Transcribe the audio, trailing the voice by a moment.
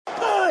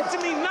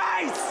Punch me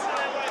nice!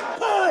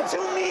 Punch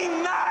me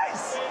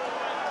nice!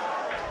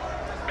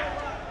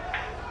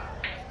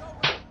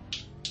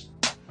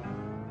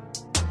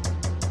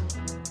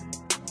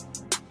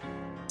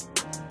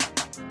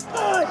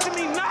 Punch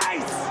me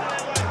nice!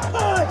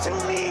 Punch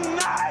me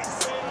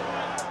nice!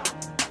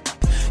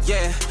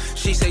 Yeah,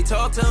 she say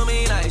talk to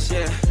me nice,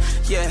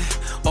 yeah.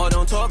 Or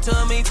don't talk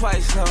to me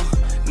twice,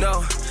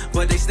 no.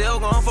 But they still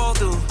gon' fall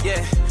through,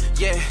 yeah.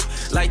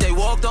 Like they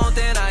walked on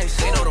thin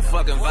ice, they know the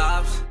fucking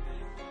vibes.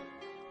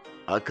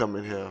 I come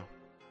in here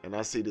and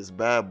I see this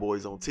Bad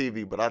Boys on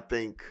TV, but I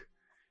think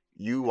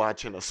you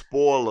watching a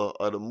spoiler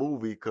of the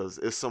movie because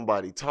it's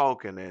somebody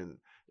talking and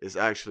it's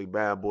actually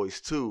Bad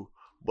Boys 2.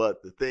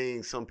 But the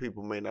thing some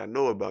people may not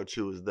know about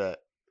you is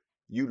that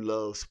you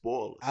love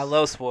spoilers. I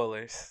love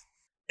spoilers.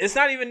 It's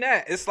not even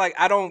that. It's like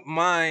I don't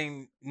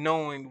mind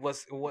knowing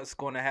what's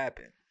going to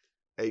happen.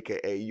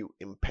 AKA you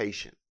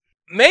impatient.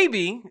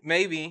 Maybe,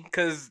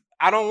 because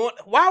I don't want.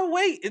 Why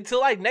wait until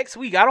like next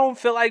week? I don't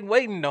feel like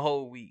waiting the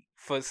whole week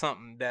for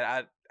something that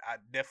I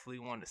definitely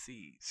want to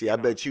see. See, I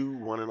bet you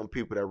one of them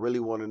people that really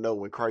want to know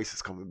when Christ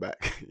is coming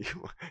back.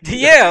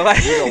 Yeah,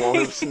 like you don't want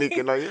him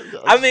sneaking on you.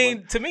 I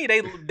mean, to me,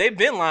 they've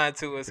been lying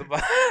to us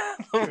about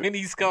when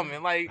he's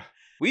coming. Like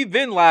we've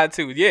been lied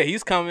to. Yeah,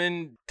 he's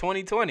coming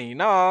 2020.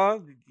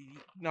 No,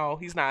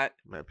 he's not.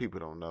 Man, people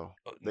don't know.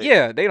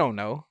 They don't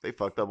know. They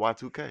fucked up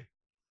Y2K.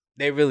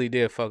 They really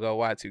did fuck up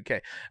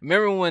Y2K.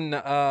 Remember when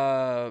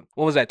what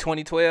was that,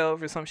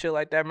 2012 or some shit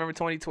like that? Remember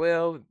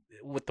 2012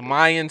 with the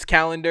Mayans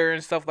calendar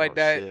and stuff like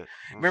that? Shit.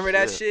 Remember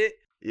that shit?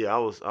 Yeah, I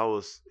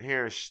was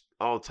hearing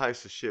all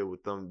types of shit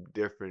with them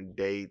different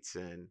dates,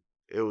 and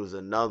it was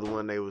another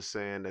one they was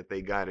saying that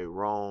they got it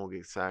wrong.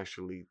 It's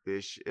actually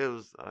this. It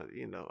was I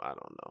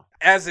don't know.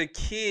 As a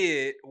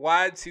kid,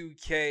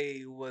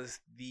 Y2K was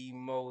the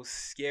most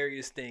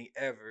scariest thing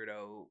ever,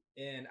 though.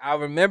 And I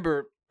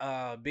remember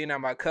being at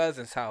my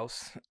cousin's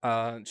house.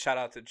 Shout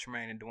out to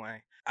Tremaine and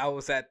Dwayne. I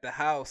was at the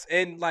house,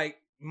 and like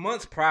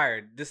months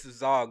prior, this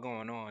is all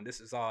going on.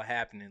 This is all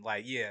happening.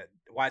 Like, yeah,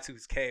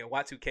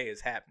 Y2K is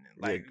happening.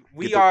 Like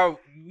we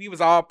was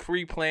all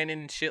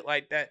pre-planning and shit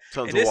like that.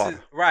 Tons and of this water.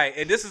 is right,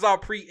 and this is all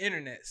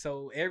pre-internet,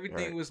 so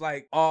everything was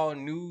like all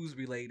news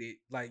related.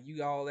 Like you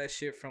got all that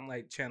shit from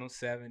like Channel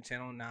 7,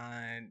 Channel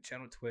 9,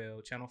 Channel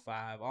 12, Channel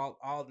 5,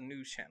 all the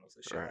news channels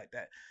and shit like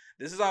that.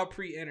 This is all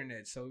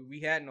pre-internet, so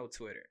we had no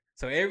Twitter.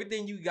 So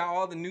everything you got,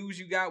 all the news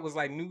you got was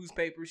like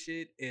newspaper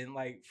shit and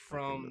like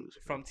from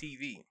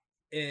TV.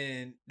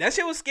 And that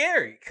shit was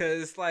scary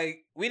because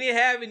like we didn't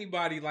have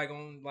anybody like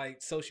on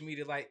like social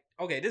media like,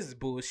 okay, this is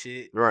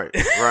bullshit. Right.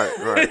 You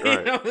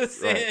know what I'm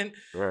saying?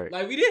 Right.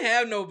 Like we didn't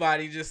have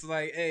nobody just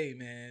like, hey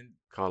man,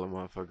 calling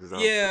motherfuckers out.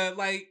 yeah,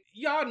 like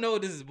y'all know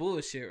this is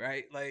bullshit,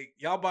 right? Like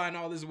y'all buying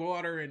all this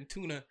water and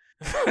tuna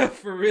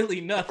for really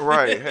nothing.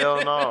 Right,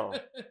 hell no.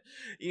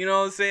 You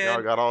know what I'm saying?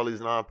 Y'all got all these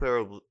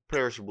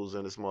non-perishables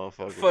in this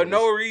motherfucker. For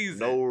no reason.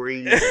 No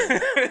reason.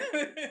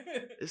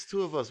 It's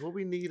two of us. What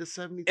we need is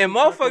 72. And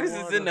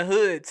motherfuckers is in the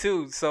hood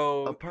too,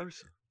 so a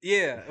person.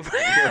 Yeah.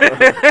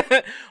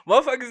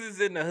 Motherfuckers is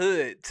in the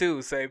hood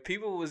too. So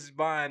people was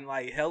buying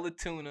like hella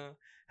tuna,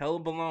 hella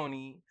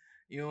bologna,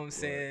 you know what I'm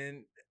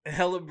saying?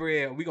 Hella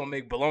bread. We gonna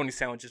make bologna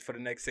sandwiches for the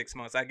next 6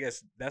 months. I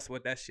guess that's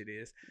what that shit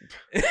is.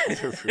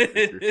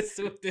 It's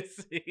what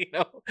this,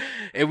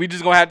 and we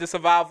just gonna have to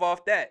survive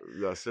off that.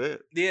 That's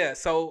it. Yeah.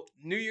 So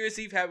New Year's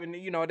Eve having,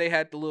 they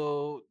had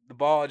the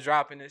ball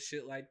dropping and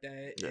shit like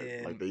that. Yeah,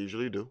 and, like they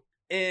usually do.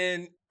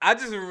 And I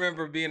just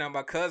remember being at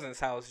my cousin's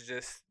house.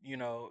 Just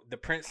the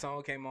Prince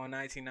song came on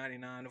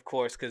 1999, of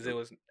course, because it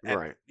was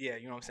right. Yeah,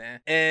 you know what I'm saying.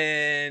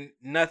 And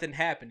nothing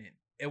happening,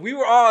 and we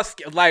were all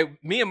like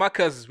me and my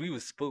cousins. We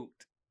was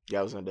spooked.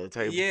 Yeah, I was under the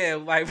table. Yeah,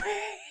 like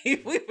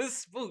we was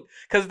spooked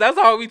because that's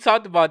all we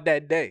talked about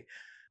that day.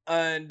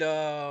 And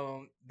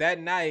that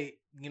night,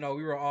 we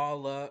were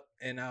all up,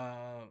 and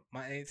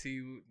my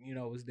auntie,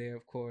 was there,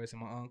 of course,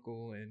 and my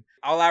uncle, and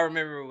all I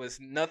remember was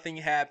nothing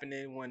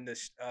happening when the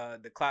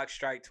clock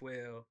struck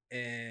 12,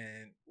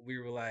 and we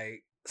were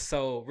like,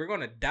 so we're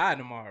gonna die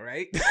tomorrow,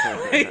 right?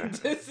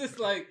 Like, this is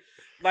like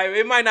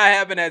it might not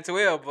happen at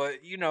 12, but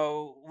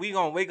we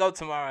gonna wake up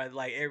tomorrow and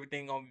like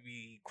everything gonna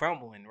be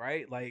crumbling,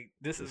 right? Like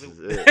this is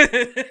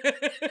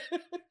it.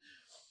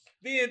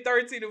 Being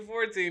 13 and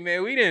 14,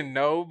 man, we didn't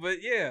know,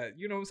 but yeah,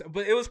 what I'm saying?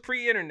 But it was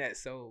pre-internet,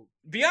 so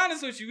be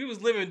honest with you, we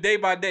was living day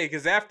by day,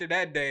 because after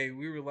that day,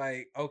 we were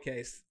like,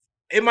 okay,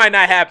 it might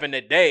not happen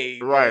today.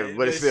 Right,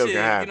 but it still can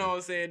happen. You know what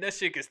I'm saying? That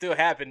shit can still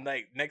happen,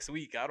 like, next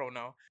week, I don't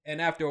know.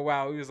 And after a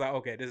while, we was like,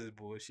 okay, this is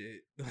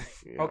bullshit.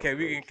 Yeah, okay,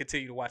 we can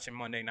continue watching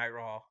Monday Night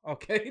Raw.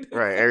 Okay?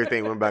 Right,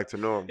 everything went back to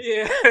normal.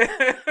 Yeah.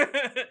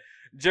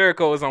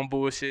 Jericho was on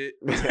bullshit.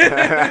 He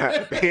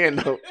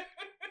didn't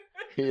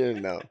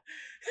know.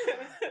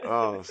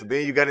 Oh, so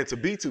then you got into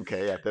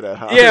B2K after that,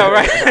 huh? Yeah,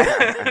 right.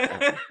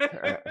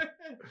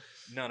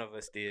 None of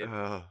us did.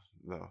 No.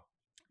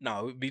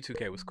 No,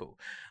 B2K was cool.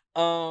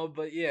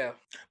 But yeah.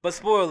 But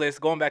spoilers,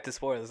 going back to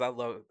spoilers,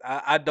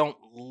 I don't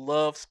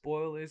love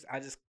spoilers.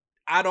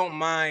 I don't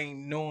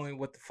mind knowing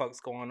what the fuck's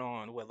going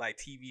on with like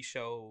TV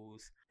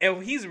shows.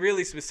 And he's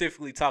really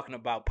specifically talking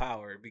about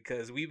Power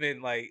because we've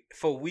been like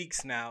for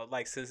weeks now,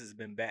 like since it's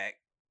been back.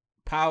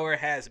 Power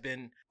has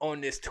been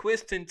on this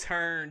twist and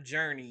turn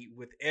journey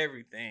with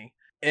everything.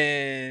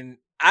 And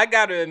I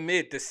gotta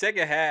admit, the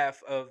second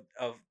half of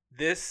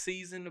this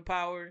season of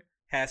Power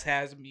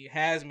has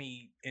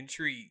me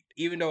intrigued.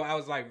 Even though I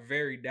was like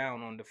very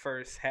down on the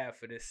first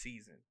half of this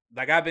season.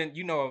 Like I've been,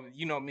 you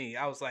know me.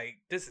 I was like,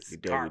 this is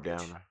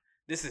garbage.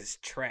 This is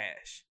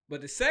trash.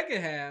 But the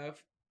second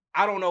half,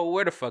 I don't know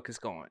where the fuck it's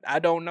going. I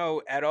don't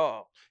know at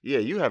all. Yeah,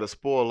 you had a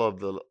spoil of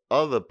the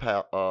other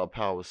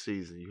Power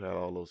season. You had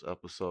all those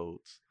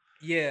episodes.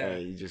 Yeah.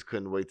 And you just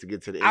couldn't wait to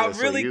get to the end. I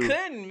really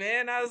couldn't,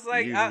 man. I was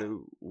like, you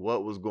knew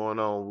what was going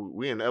on.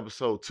 We in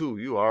episode 2.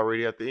 You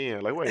already at the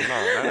end. Like, wait, no,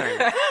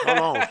 that ain't.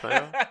 Hold on,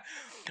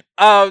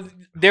 fam.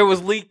 There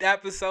was leaked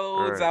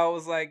episodes. Right. I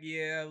was like,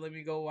 yeah, let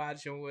me go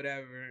watch them,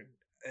 whatever.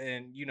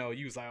 And you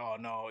was like, oh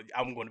no,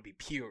 I'm going to be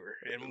pure.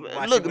 And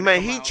look,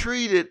 man, he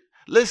treated.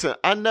 Listen,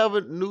 I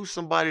never knew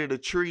somebody to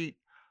treat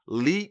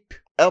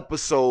leaked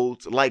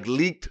episodes like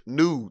leaked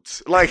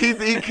nudes. Like he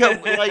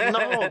kept like,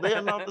 no,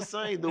 they're not the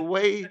same. The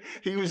way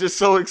he was just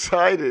so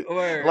excited.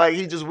 Word. Like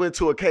he just went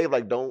to a cave,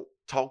 like, don't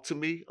talk to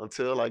me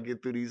until I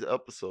get through these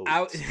episodes.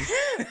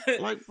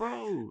 Like,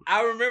 bro.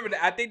 I remember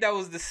that. I think that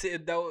was the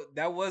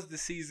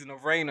season of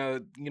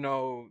Raina,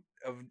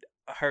 of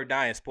her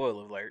dying.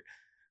 Spoiler alert.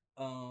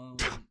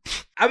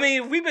 I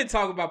mean, we've been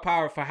talking about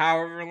Power for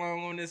however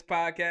long on this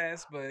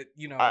podcast, but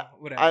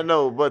whatever. I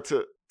know, but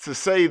to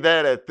say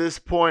that at this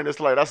point, it's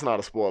like that's not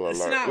a spoiler alert.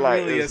 It's not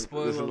like, really a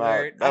spoiler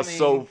alert. That's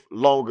so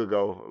long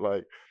ago.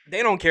 Like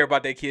they don't care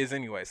about their kids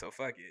anyway, so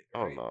fuck it.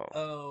 Right?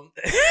 Oh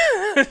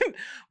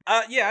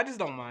no. Yeah, I just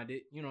don't mind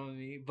it. You know what I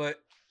mean? But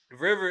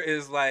River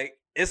is like,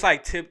 it's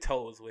like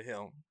tiptoes with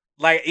him.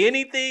 Like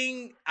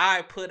anything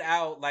I put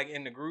out like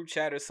in the group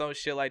chat or some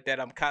shit like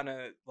that, I'm kind of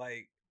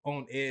like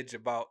on edge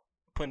about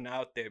putting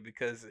out there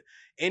because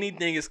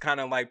anything is kind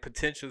of like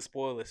potential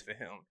spoilers for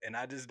him, and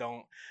I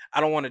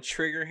don't want to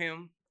trigger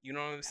him. You know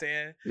what I'm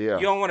saying? Yeah.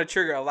 You don't want to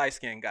trigger a light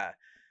skinned guy.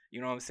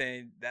 You know what I'm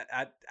saying? That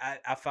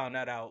I found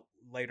that out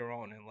later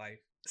on in life.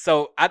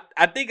 So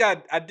I think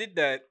I did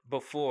that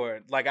before.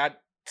 Like I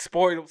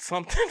spoiled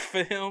something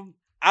for him.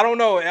 I don't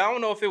know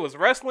if it was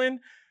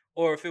wrestling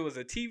or if it was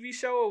a TV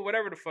show or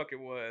whatever the fuck it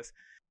was.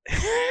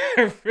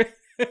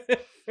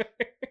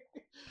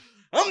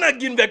 I'm not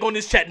getting back on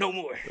this chat no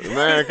more.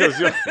 Man,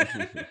 because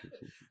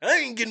I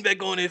ain't getting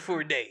back on it for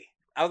a day.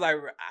 I was like,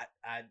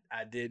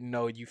 I didn't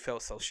know you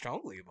felt so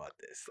strongly about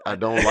this. I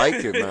don't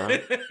like it,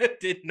 man.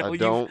 I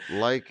don't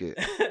like it.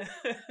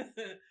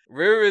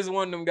 River is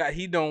one of them guys.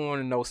 He don't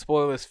want to know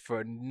spoilers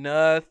for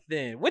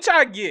nothing, which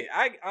I get.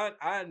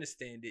 I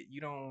understand it.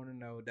 You don't want to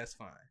know. That's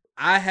fine.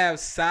 I have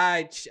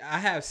side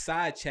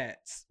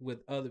chats with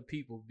other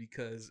people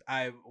because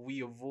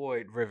we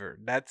avoid River.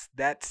 That's.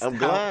 I'm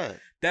glad.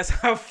 That's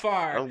how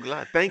far. I'm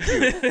glad. Thank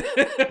you.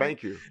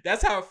 Thank you.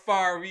 That's how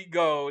far we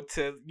go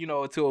to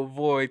to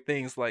avoid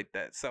things like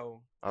that.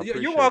 So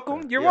you're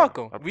welcome. That. You're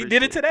welcome. We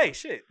did it today. That.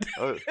 Shit.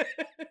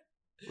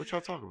 What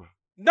y'all talking about?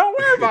 Don't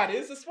worry about it.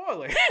 It's a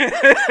spoiler.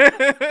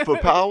 For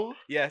Power?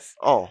 Yes.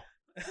 Oh.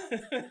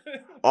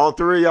 All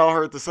three of y'all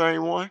heard the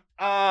same one?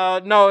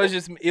 No,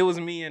 it was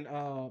me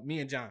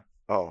and John.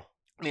 Oh.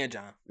 Me and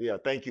John. Yeah,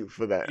 thank you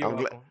for that. You're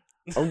welcome.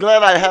 I'm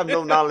glad I have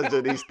no knowledge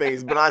of these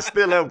things, but I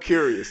still am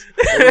curious.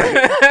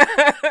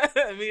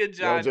 Me and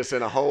John. Y'all just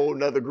in a whole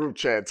nother group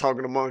chat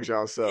talking amongst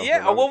yourselves.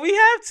 Yeah, well, we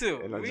have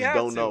to. And I we just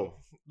don't know.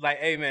 Like,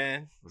 hey,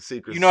 man. The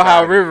secret you know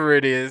society. how River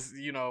it is,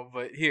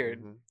 but here.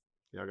 Mm-hmm.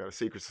 Y'all got a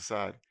secret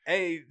society.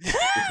 Hey.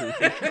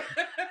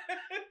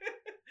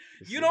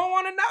 You don't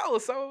want to know,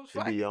 so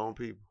you be your own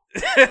people.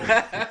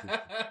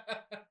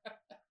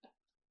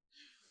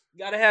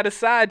 Gotta have the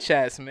side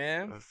chats,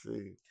 man. I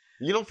see.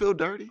 You don't feel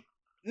dirty?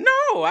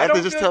 No, I don't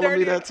feel just telling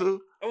dirty. me that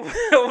too?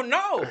 Oh,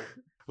 no.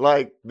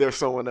 Like there's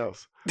someone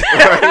else.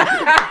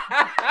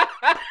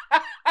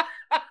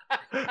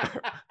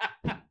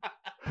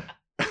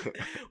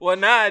 Well,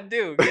 now I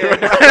do. Yeah.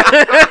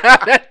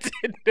 I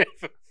did that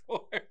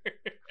before.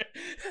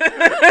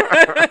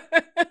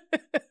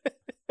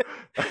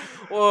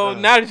 Well,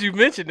 now that you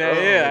mentioned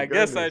that, I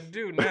guess I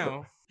do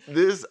now.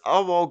 I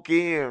walk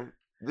in,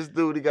 this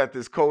dude, he got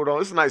this coat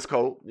on. It's a nice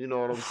coat, you know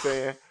what I'm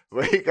saying?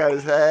 But he got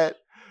his hat,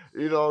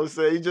 you know what I'm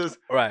saying? He just,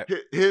 right.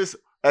 His,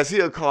 as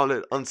he'll call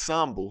it,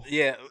 ensemble.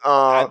 Yeah,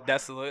 I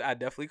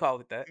definitely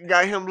call it that.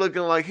 Got him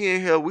looking like he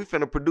in here, we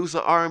finna produce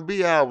an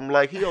R&B album.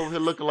 Like he over here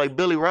looking like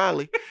Billy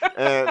Riley.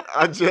 And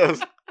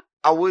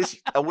I wish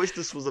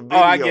this was a video.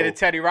 Oh, I get it,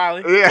 Teddy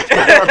Riley. Yeah.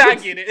 I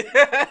get it.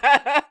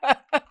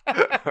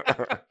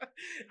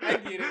 I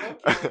get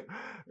it. Okay.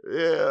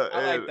 Yeah.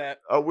 I like that.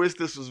 I wish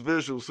this was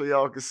visual so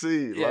y'all could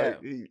see. Yeah.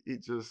 Like he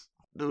just,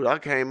 dude, I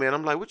came in,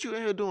 I'm like, what you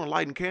in here doing,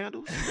 lighting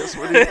candles? That's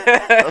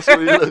what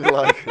he looked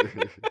like.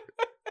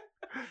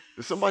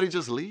 Did somebody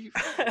just leave?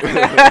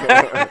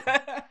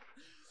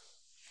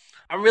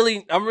 I'm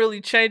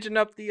really changing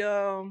up the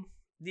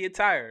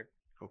attire.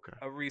 Okay.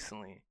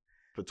 Recently.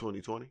 For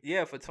 2020?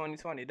 Yeah, for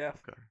 2020,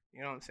 definitely. Okay.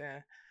 You know what I'm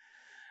saying?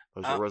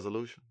 That's your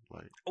resolution?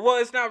 Like, Well,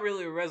 it's not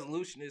really a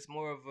resolution. It's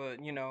more of a,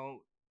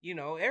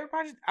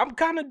 everybody. I'm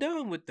kind of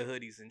done with the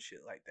hoodies and shit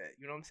like that.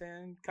 You know what I'm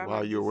saying?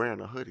 while you're wearing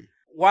a hoodie.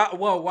 While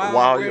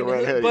I'm you're wearing the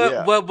wearing hoodie,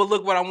 a hoodie, but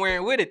look what I'm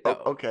wearing with it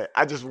though. Okay,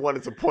 I just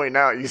wanted to point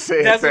out you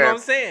said That's that, what I'm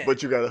saying.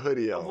 but you got a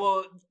hoodie on.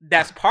 Well,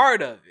 that's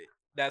part of it.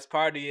 That's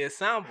part of the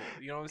ensemble.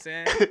 You know what I'm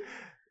saying?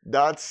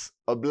 That's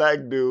a black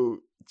dude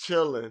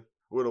chilling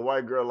with a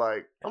white girl.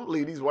 Like, I'm gonna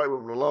leave these white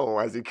women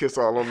alone as he kiss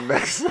all on the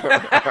necks.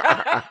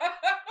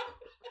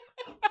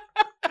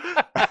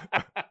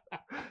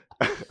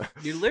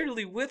 You're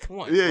literally with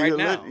one Yeah, right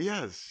now.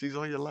 Yes, she's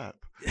on your lap.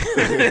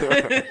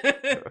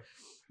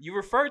 You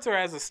refer to her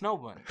as a snow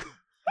bunny.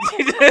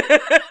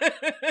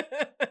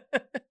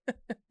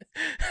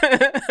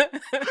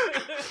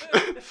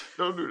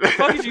 Don't do that. What the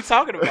fuck is you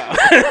talking about?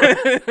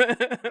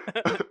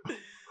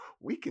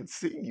 We can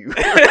see you.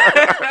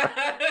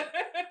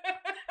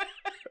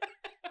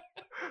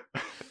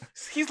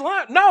 He's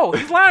lying. No,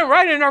 he's lying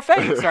right in our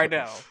face right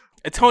now.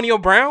 Antonio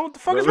Brown, what the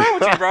fuck is wrong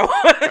with you, bro?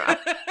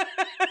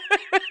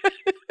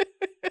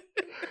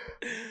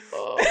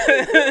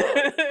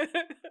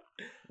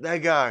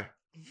 That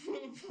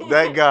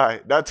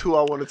guy. That's who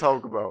I want to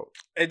talk about.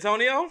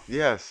 Antonio?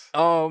 Yes.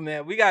 Oh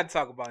man, we got to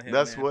talk about him.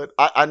 That's man. what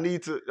I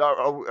need to.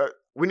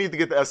 We need to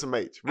get the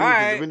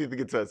SMH. We need to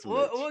get to SMH.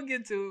 We'll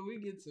get to it. We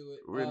get to it.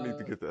 We need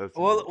to get the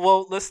SMH.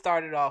 Well, let's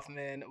start it off,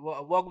 man.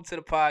 Welcome to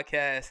the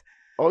podcast.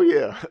 Oh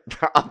yeah.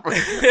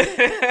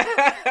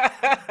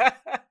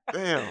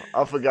 Damn,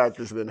 I forgot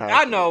this didn't happen.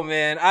 I know,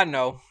 man. I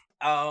know.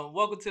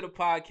 Welcome to the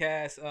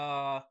podcast.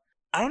 I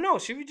don't know.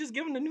 Should we just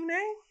give him a new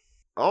name?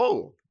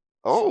 Oh.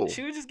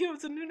 Should we just give him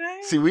a new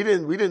name? See, we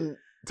didn't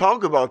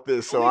talk about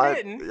this, so We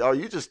didn't.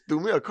 you just threw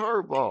me a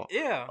curveball.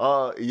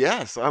 Yeah.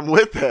 Yes, I'm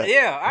with that.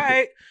 Yeah. All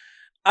right.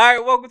 All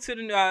right. Welcome to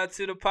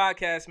the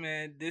podcast,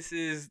 man. This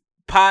is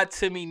Pod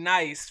to Me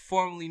Nice,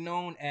 formerly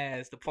known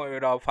as the Point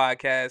It All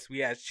Podcast. We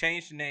have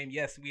changed the name.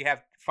 Yes, we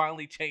have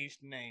finally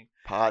changed the name.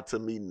 Pod to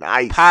Me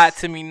Nice. Pod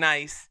to Me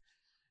Nice.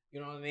 You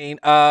know what I mean?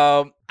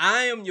 I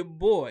am your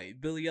boy,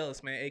 Billy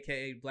Ellis, man,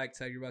 a.k.a. Black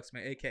Tiger Bucks,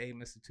 man, a.k.a.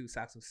 Mr. Two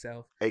Socks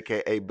himself.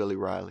 A.k.a. Billy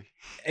Riley.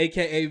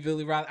 A.k.a.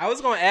 Billy Riley. I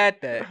was going to add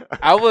that.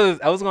 I was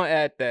going to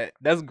add that.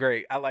 That's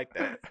great. I like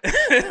that.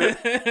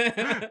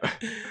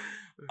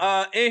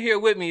 In here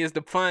with me is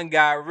the fun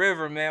guy,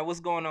 River, man. What's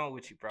going on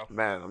with you, bro?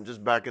 Man, I'm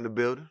just back in the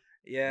building.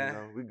 Yeah. You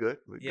know, we good.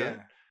 We Yeah.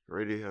 good.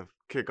 Ready to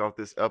kick off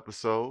this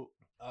episode.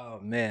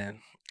 Oh, man.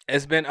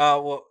 It's been,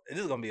 well, this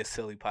is going to be a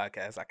silly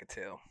podcast, I could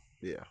tell.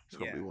 Yeah, it's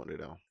going to be one of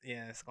them.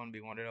 Yeah, it's going to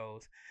be one of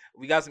those.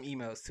 We got some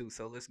emails, too,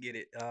 so let's get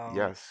it.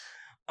 Yes.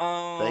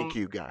 Thank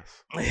you, guys,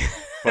 for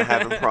for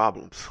having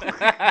problems.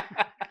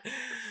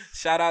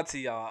 Shout out to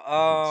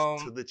y'all.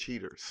 To the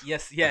cheaters.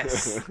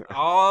 Yes.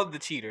 All the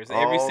cheaters.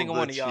 Every All single the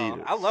one of y'all.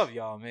 cheaters. I love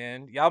y'all,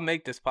 man. Y'all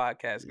make this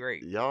podcast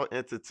great. Y'all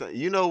entertain.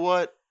 You know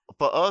what?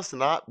 For us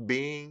not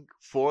being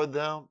for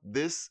them,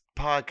 this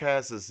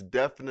podcast is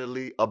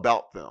definitely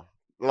about them.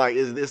 Like,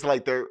 it's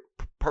like their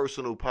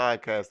personal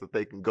podcast that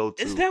they can go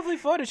to It's definitely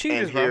for the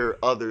cheaters, and hear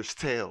others'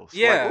 tales.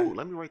 Yeah. Like, ooh,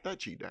 let me write that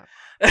cheat down.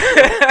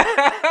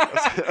 I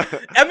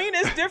mean,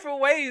 it's different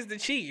ways to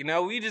cheat. You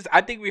know,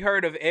 I think we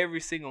heard of every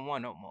single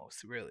one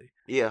almost, really.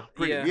 Yeah.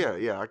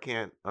 Yeah. I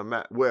can't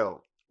imagine.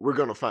 Well, we're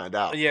going to find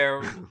out.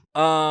 Yeah.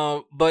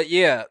 But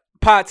yeah,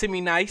 Pod to Me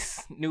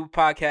Nice, new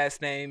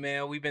podcast name,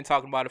 man. We've been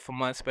talking about it for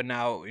months, but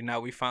now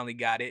we finally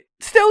got it.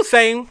 Still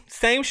same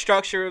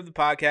structure of the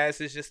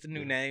podcast. It's just a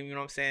new name. You know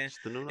what I'm saying? It's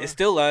the new name. It's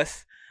still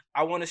us.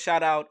 I want to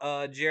shout out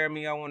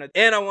Jeremy. I want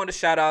to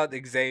shout out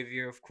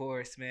Xavier, of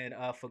course, man,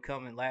 for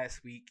coming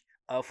last week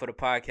for the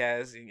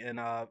podcast, and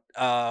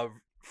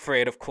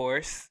Fred, of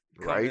course.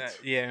 Right.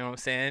 Yeah, you know what I'm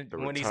saying? The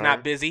when he's return.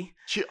 not busy.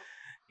 Chill.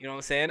 You know what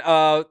I'm saying?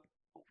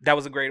 That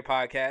was a great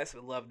podcast. I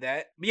love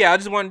that. But yeah, I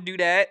just want to do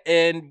that,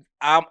 and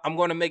I'm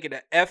going to make it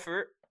an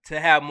effort to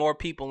have more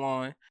people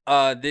on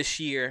this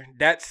year.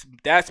 That's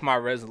my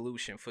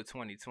resolution for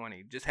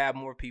 2020. Just have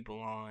more people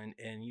on,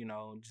 and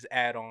just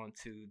add on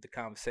to the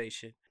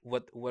conversation.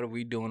 What are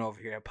we doing over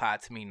here at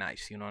Pod to Me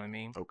Nice? You know what I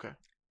mean? Okay.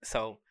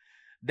 So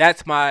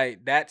that's my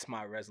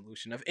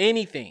resolution of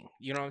anything.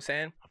 You know what I'm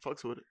saying? I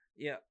fucks with it.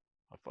 Yeah.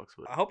 I fucks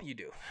with it. I hope you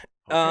do.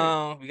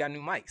 Okay. We got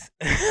new mics.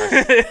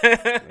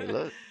 Hey,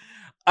 look.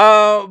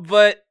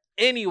 But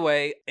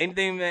anyway,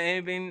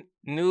 anything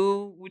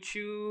new with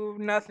you?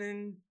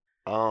 Nothing.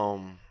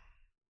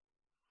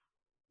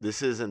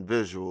 This isn't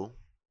visual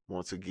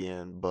once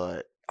again,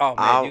 but Oh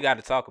man, you got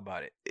to talk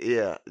about it.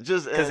 yeah,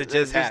 just 'Cause it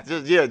just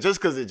happened. Just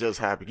because it just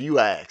happened. You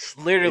asked.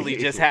 Literally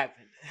just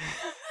happened.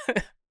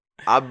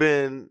 I've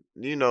been,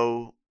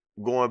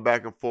 going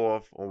back and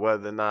forth on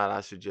whether or not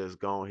I should just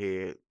go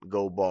ahead,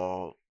 go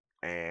bald,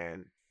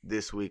 and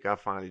this week I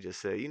finally just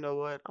said, you know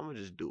what, I'm gonna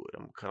just do it.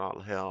 I'm gonna cut all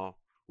the hell.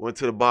 Went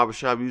to the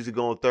barbershop. Usually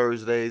go on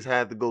Thursdays.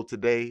 Had to go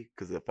today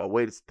because if I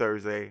waited to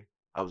Thursday,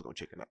 I was gonna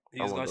chicken out.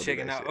 You was I gonna wasn't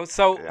chicken do that out. shit.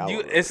 So Yeah, I you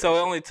wasn't gonna do so that it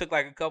shit. only took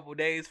like a couple of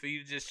days for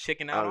you to just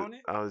chicken out on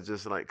it. I was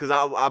just like, because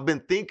I've been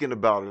thinking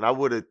about it. I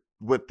would have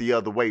went the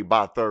other way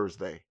by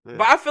Thursday. Yeah.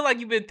 But I feel like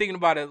you've been thinking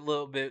about it a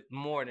little bit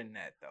more than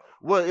that, though.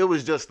 Well, it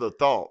was just the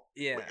thought.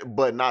 Yeah.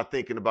 But not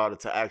thinking about it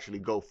to actually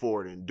go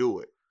forward and do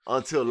it.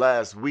 Until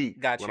last week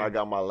Gotcha. when I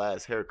got my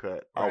last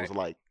haircut, I Right. was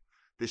like,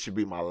 this should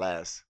be my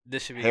last.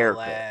 This should be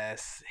Haircut. the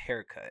last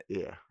haircut.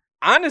 Yeah.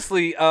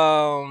 Honestly,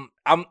 I'm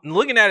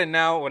looking at it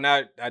now when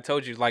I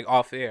told you, like,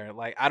 off air.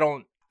 Like,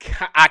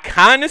 I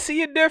kind of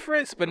see a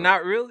difference, but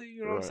not really.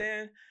 You know what I'm Right.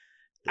 saying?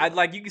 Yeah. I'd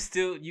like you can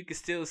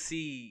still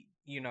see,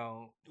 you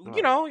know Right.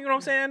 you know what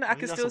I'm saying. I You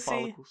can got still some see,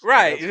 follicles.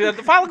 right? I got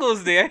The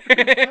follicles there.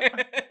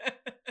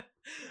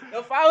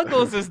 The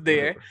follicles is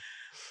there.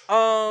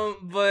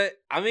 But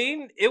I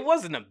mean, it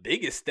wasn't the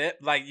biggest step.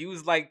 Like, you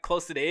was like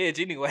close to the edge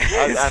anyway.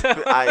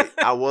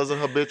 I was a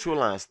habitual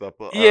line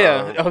stepper.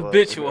 Yeah, but-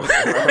 habitual.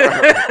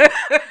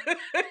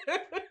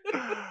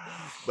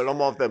 But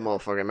I'm off that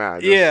motherfucker now.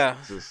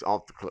 Just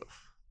off the cliff.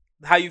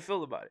 How you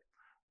feel about it?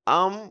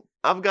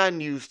 I've gotten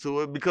used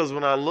to it because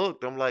when I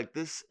looked, I'm like,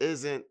 this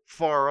isn't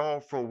far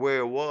off from where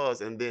it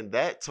was. And then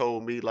that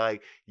told me,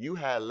 like, you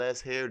had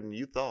less hair than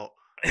you thought.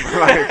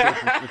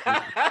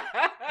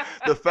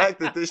 The fact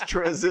that this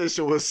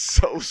transition was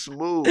so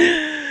smooth,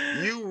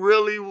 you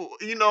really,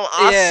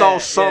 I saw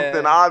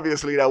something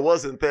obviously that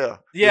wasn't there.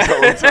 Yeah,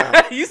 this whole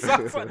time. You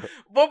saw something,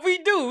 but we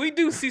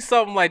do see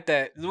something like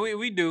that.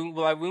 We do.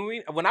 Like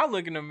when I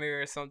look in the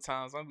mirror,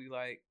 sometimes I'll be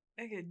like,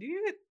 "Nigga,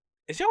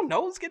 is your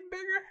nose getting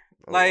bigger?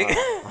 Oh, Like,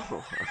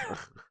 wow.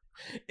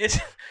 is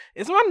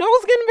my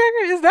nose getting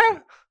bigger? Is that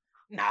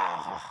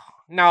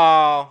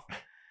no?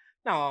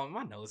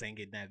 My nose ain't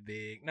getting that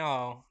big.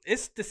 No,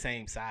 it's the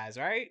same size,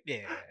 right?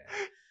 Yeah.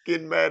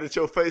 Getting mad at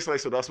your face, like,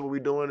 so that's what we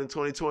doing in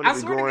 2020? I We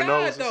swear to growing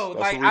God, noses? though, That's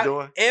like, what we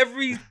doing?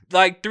 every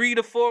like 3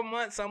 to 4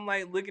 months, I'm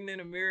like looking in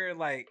the mirror,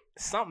 like,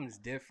 something's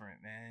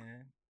different,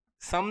 man.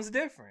 Something's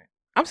different.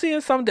 I'm seeing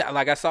something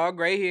like I saw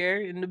gray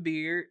hair in the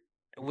beard,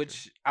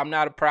 which I'm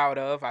not proud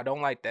of. I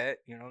don't like that.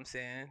 You know what I'm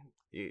saying?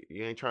 You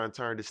ain't trying to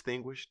turn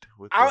distinguished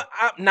with I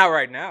not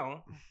right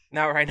now.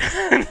 Not right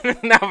now.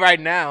 Not right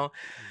now.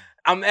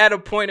 I'm at a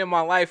point in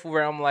my life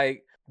where I'm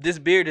like, this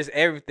beard is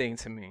everything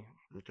to me.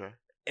 Okay.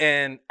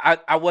 And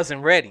I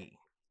wasn't ready.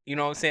 You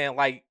know what I'm saying?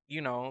 Like,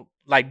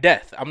 like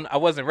death. I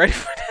wasn't ready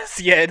for this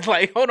yet.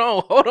 Like, hold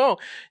on.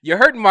 You're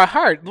hurting my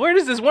heart. Where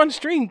is this one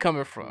string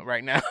coming from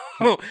right now?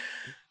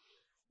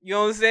 You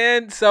know what I'm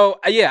saying? So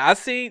yeah, I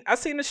seen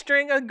a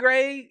string of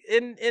gray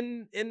in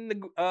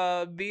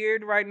the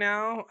beard right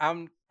now.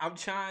 I'm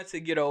trying to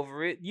get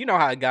over it. You know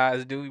how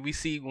guys do. We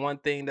see one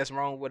thing that's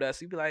wrong with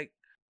us. You be like,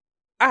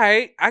 all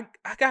right, I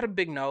got a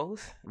big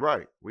nose.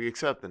 Right. We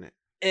accepting it.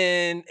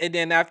 And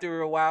then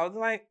after a while, it's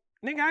like,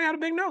 nigga, I got a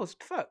big nose.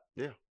 Fuck.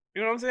 Yeah.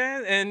 You know what I'm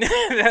saying? And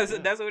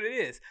that's what it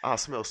is. I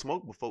smell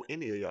smoke before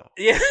any of y'all.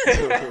 Yeah.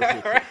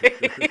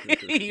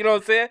 Right. You know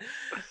what I'm saying?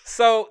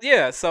 So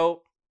yeah,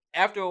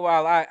 after a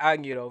while I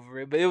can get over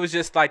it. But it was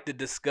just like the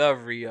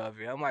discovery of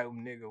it. I'm like,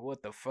 nigga,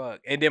 what the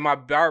fuck? And then my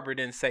barber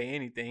didn't say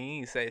anything. He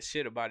didn't say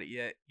shit about it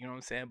yet. You know what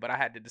I'm saying? But I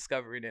had to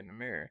discover it in the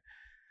mirror.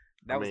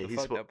 That was the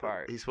fucked up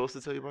part. He's supposed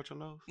to tell you about your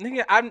nose?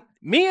 Nigga,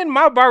 me and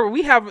my barber,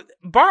 we have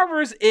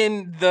barbers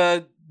in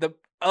the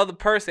other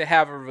person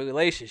have a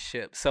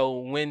relationship. So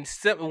when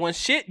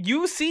shit,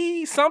 you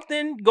see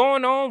something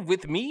going on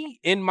with me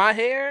in my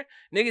hair,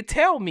 nigga,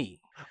 tell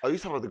me. Oh, you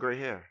talking about the gray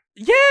hair?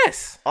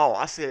 Yes. Oh,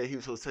 I said he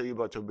was supposed to tell you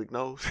about your big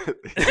nose.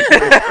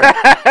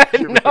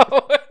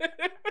 No.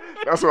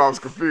 That's why I was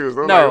confused.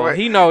 I'm No, like,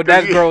 he know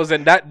that you- grows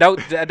and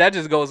that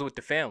just goes with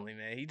the family,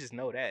 man. He just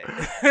know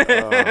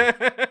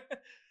that.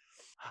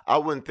 I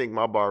wouldn't think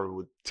my barber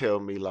would tell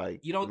me,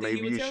 like, You don't think maybe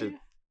he would you tell should,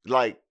 you?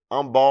 like,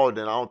 I'm bald,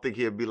 and I don't think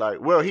he'd be like,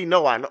 well, he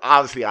know I know.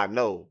 Obviously, I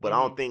know, but I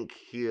Mhm. don't think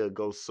he'll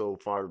go so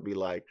far to be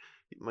like,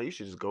 man, you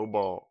should just go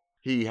bald.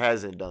 He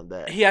hasn't done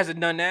that. He hasn't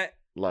done that.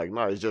 Like,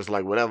 no, it's just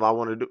like whatever I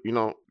want to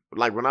do.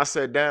 Like when I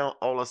sat down,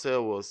 all I said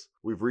was,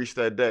 we've reached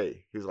that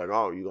day. He was like,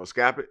 oh, you gonna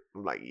scap it?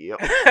 I'm like, yep.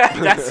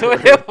 That's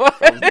what it was.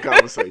 That was the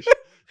conversation.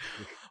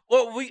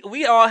 Well,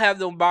 we all have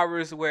them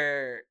barbers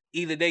where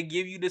either they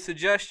give you the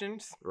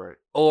suggestions Right.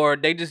 or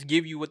they just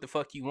give you what the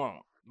fuck you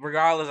want,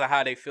 regardless of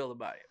how they feel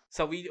about it.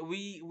 So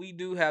we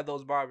do have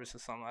those barbers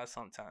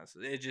sometimes.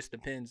 It just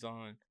depends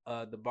on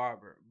the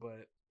barber.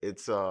 But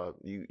It's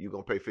you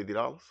gonna pay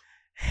 $50?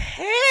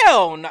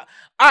 hell no.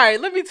 All right,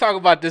 let me talk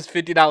about this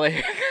 $50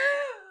 hair.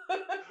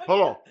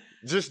 Hold on.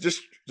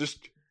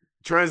 Just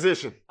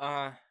transition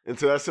Uh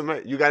into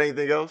SMA. You got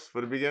anything else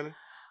for the beginning?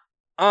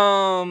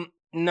 no.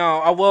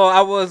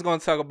 I was gonna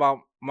talk about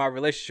my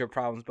relationship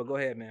problems, but go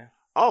ahead, man.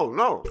 Oh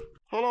no.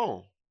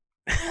 Hold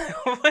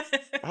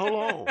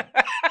on.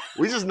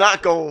 We just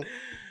not gonna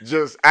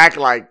just act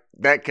like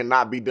that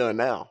cannot be done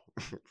now.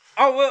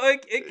 Oh well,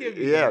 it could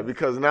be. Yeah,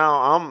 because now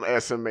I'm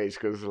SMH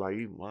because like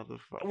you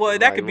motherfucker. Well,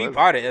 that Like, could be what-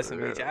 part of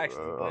SMH yeah,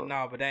 actually, but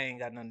no, but that ain't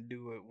got nothing to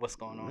do with what's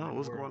going on. No, in the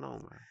what's world. going on,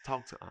 man?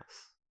 Talk to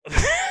us.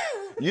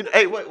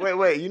 Hey,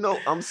 wait.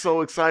 I'm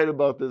so excited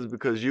about this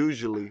because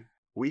usually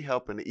we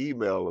helping to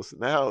email us.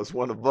 Now it's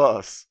one of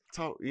us.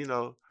 Talk,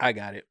 I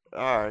got it.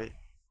 All right.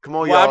 Come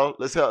on, Well, y'all.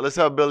 Let's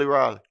help Billy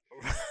Riley.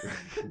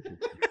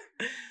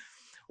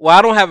 Well,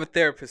 I don't have a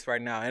therapist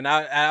right now, and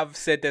I've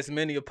said this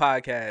many a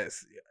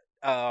podcast.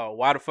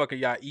 Why the fuck are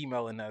y'all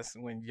emailing us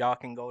when y'all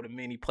can go to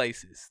many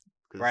places,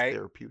 'Cause right? it's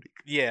therapeutic.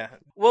 Yeah.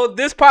 Well,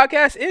 this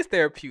podcast is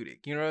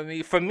therapeutic. You know what I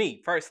mean? For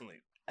me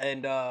personally,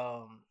 and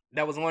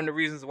that was one of the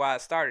reasons why I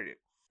started it.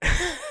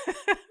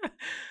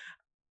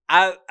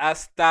 I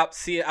stopped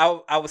seeing.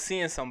 I was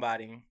seeing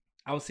somebody.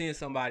 I was seeing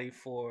somebody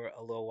for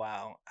a little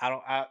while.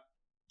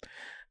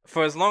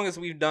 For as long as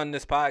we've done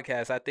this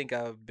podcast, I think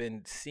I've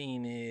been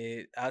seeing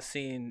it. I've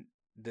seen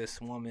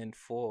this woman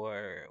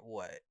for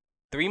what,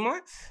 3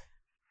 months?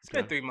 It's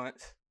been Okay. 3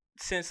 months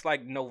since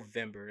like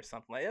November or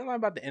something like. It was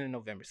about the end of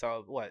November.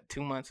 So what,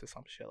 2 months or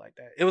some shit like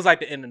that. It was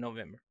like the end of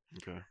November.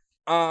 Okay.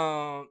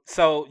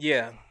 So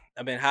yeah,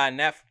 I've been hiding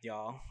that from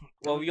y'all.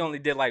 Well, we only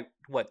did like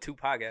what, 2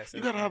 podcasts. You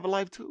gotta have a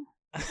life too.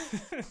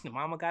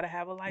 Mama gotta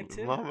have a life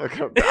too. Mama,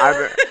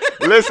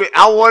 listen,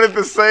 I wanted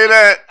to say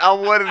that.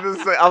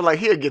 I'm like,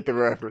 he'll get the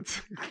reference.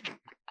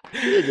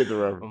 He'll get the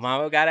reference.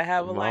 Mama gotta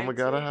have a life. Mama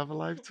gotta have a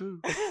life too.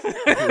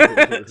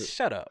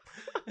 Shut up.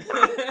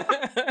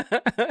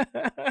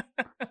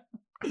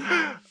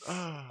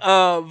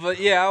 But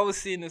yeah, I was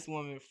seeing this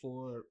woman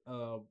for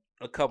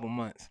a couple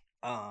months.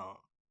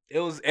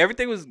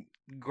 Everything was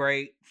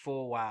great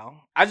for a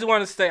while. I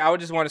would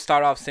just want to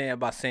start off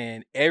by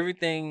saying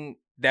everything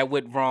that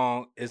went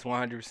wrong is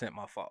 100%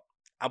 my fault.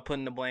 I'm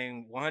putting the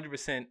blame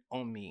 100%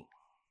 on me.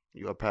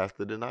 You are past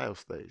the denial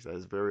stage. That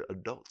is very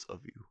adult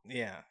of you.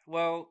 Yeah.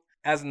 Well,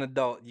 as an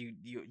adult,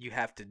 you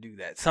have to do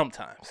that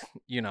sometimes.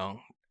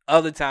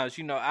 Other times,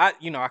 I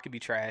could be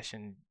trash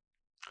and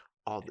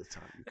All the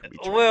time you can be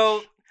trash.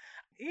 well,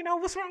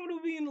 what's wrong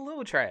with being a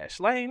little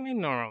trash? Like, ain't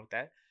nothing wrong with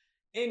that.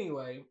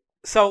 Anyway,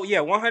 so yeah,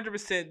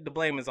 100% the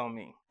blame is on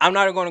me. I'm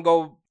not going to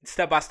go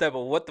step by step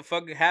of what the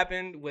fuck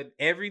happened with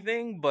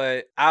everything,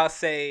 but I'll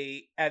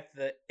say at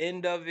the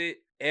end of it,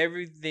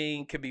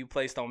 everything could be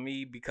placed on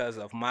me because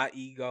of my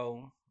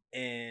ego.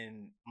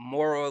 And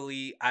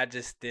morally, I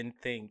just didn't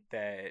think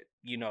that,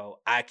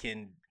 I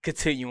can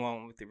continue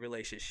on with the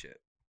relationship.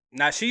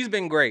 Now, she's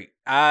been great.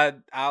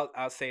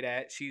 I'll say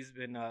that. She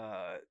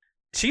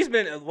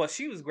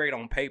was great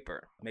on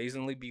paper.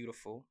 Amazingly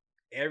beautiful.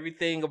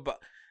 Everything about,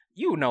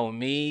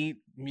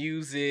 me,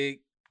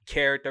 music,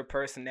 character,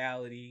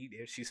 personality.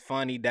 If she's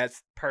funny,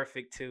 that's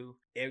perfect too.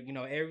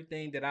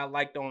 Everything that I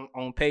liked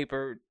on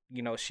paper,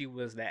 she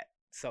was that.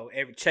 So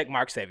check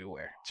marks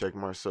everywhere. Check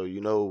mark. So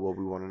you know what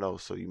we want to know.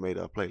 So you made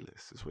a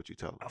playlist. Is what you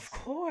tell us. Of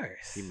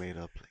course. He made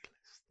a playlist.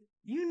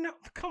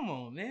 Come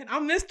on, man.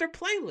 I'm Mr.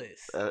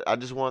 Playlist. I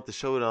just want to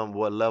show them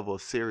what level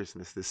of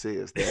seriousness this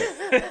is.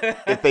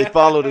 That if they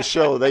follow the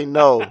show, they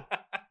know.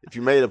 If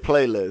you made a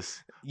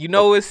playlist,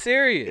 it's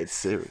serious. it's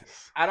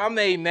serious. I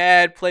made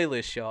mad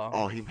playlists, y'all.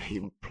 Oh, he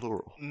made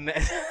plural.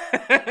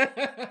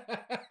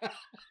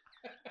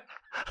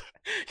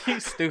 You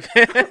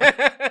stupid.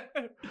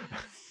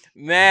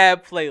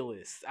 Mad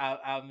playlists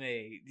I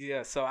made.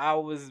 Yeah, so I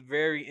was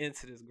very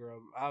into this girl.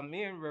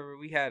 Me and River,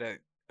 we had a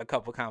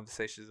couple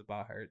conversations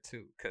about her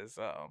too, because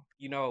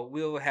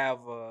we'll have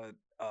a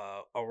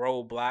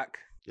roadblock,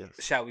 Yes.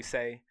 shall we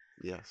say.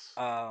 Yes.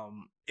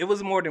 It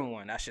was more than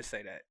one, I should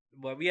say that.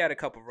 But we had a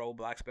couple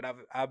roadblocks, but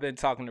I've been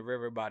talking to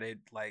River about it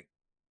like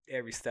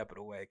every step of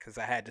the way, because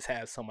I had to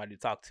have somebody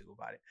to talk to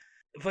about it.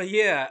 But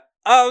yeah,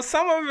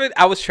 some of it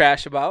I was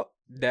trash about,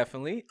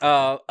 definitely.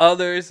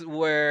 Others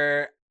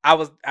were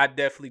I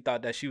definitely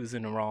thought that she was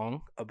in the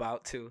wrong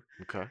about too.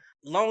 Okay.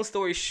 Long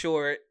story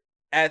short,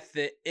 at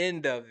the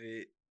end of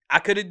it, I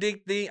could have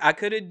did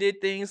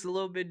things a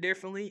little bit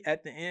differently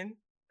at the end.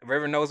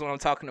 River knows what I'm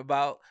talking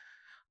about.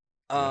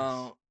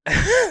 Yes.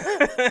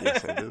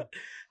 Yes, I do.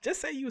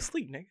 Just say you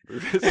asleep, nigga.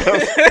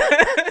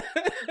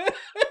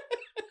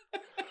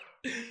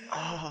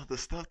 Oh, the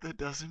stuff that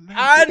doesn't matter.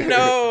 I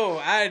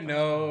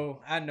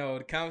know.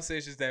 The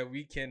conversations that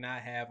we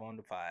cannot have on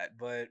the pod.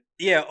 But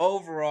yeah,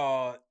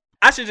 overall,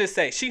 I should just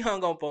say she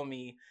hung up on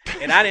me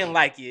and I didn't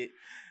like it.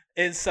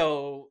 And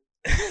so,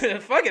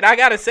 fuck it, I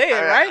gotta say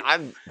it,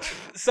 right?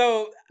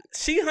 So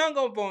she hung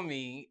up on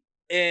me,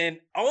 and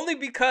only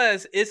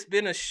because it's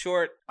been a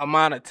short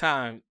amount of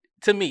time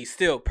to me,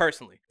 still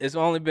personally. It's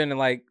only been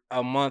like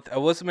a month. It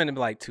was been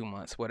like 2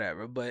 months,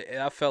 whatever. But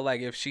I felt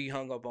like if she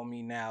hung up on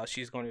me now,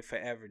 she's going to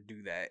forever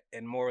do that.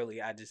 And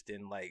morally, I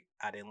didn't like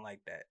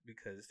that,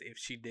 because if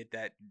she did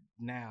that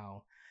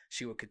now,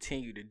 she would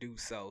continue to do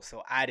so.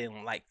 So I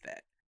didn't like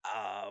that.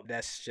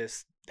 That's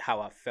just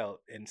how I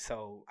felt, and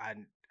so I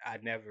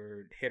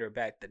never hit her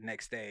back the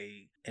next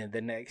day, and the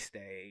next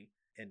day,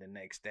 and the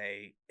next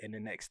day, and the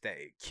next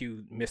day.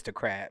 Cue Mr.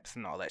 Krabs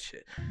and all that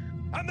shit.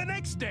 And the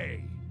next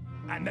day,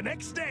 and the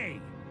next day,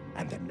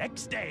 and the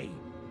next day,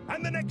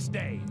 and the next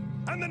day,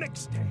 and the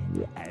next day,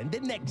 and the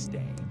next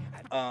day.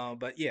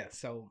 But yeah,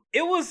 so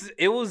it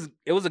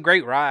was a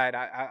great ride.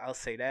 I'll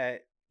say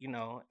that,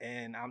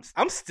 and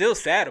I'm still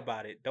sad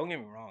about it. Don't get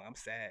me wrong, I'm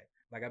sad.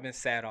 Like, I've been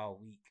sad all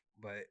week,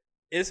 but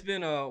it's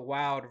been a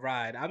wild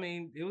ride. I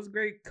mean, it was a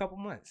great couple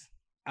months.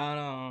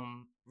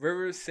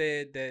 River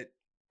said that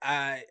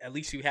At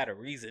least you had a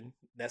reason.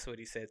 That's what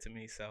he said to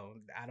me. So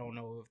I don't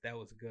know if that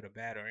was good or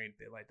bad or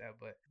anything like that,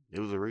 but It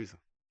was a reason.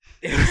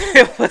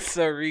 it was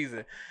a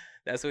reason.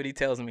 That's what he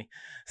tells me.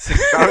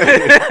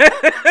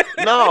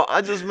 No,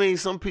 I just mean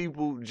some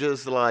people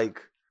just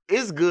like,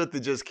 it's good to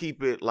just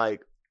keep it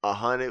like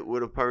 100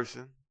 with a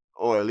person,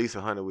 or at least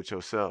 100 with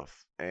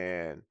yourself,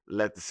 and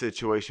let the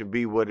situation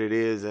be what it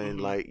is. And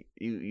Mhm. like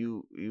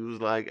you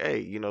was like,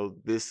 hey,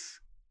 this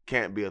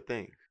can't be a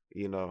thing.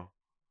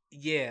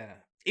 Yeah.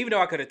 Even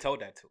though I could have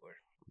told that to her.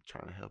 I'm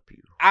trying to help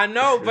you. I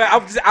know, but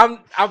I'm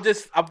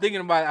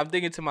thinking about it. I'm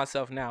thinking to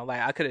myself now,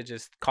 like I could have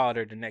just called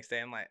her the next day.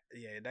 I'm like,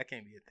 yeah, that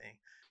can't be a thing.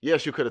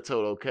 Yes, you could have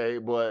told okay,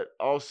 but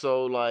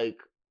also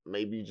like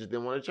maybe you just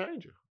didn't want to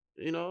change her.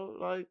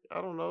 Like I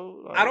don't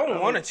know. Like, I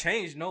don't want to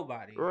change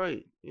nobody.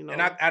 Right.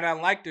 And I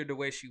liked her the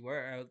way she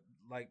were,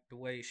 like the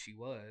way she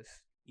was,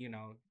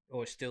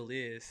 or still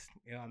is.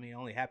 What I mean, it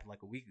only happened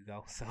like a week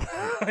ago, so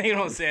you know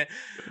what I'm saying.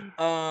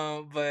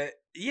 But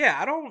yeah,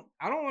 I don't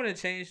want to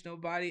change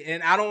nobody,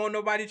 and I don't want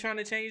nobody trying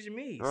to change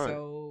me. Right.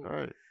 So All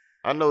right.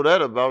 I know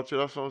that about you.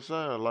 That's what I'm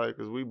saying. Like,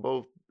 cause we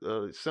both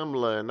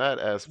similar in that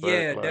aspect.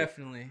 yeah, like,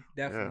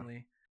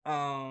 definitely.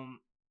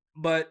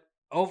 But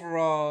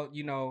overall,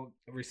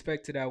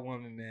 respect to that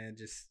woman, man.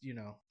 Just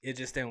it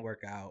just didn't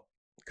work out.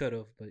 Could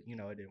have, but it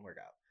didn't work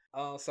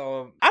out.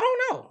 So I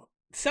don't know.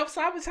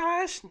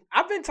 Self-sabotage.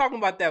 I've been talking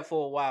about that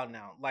for a while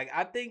now. Like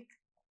I think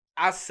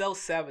I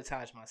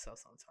self-sabotage myself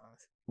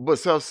sometimes. But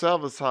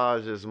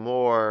self-sabotage is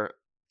more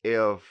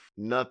if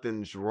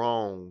nothing's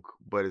wrong,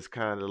 but it's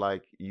kind of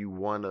like you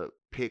want to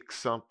pick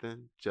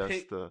something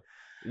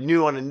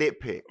you want to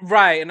nitpick.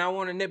 Right, and I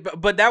want to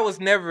nitpick, but that was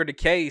never the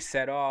case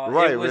at all.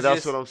 Right, but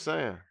that's what I'm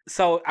saying.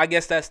 So I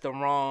guess that's the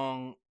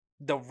wrong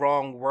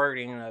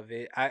wording of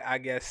it. I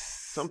guess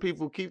some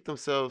people keep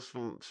themselves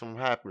from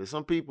happiness.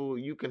 Some people,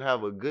 you can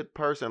have a good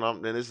person,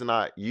 and it's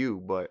not you,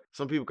 but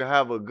some people can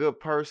have a good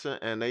person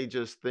and they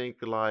just think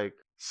like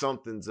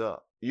something's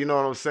up. You know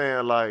what I'm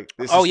saying? Like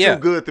this is too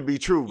good to be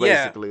true,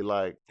 basically. Yeah.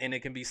 Like, and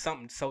it can be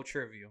something so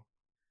trivial.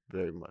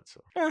 Very much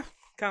so.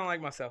 Kind of like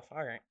myself.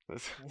 All right.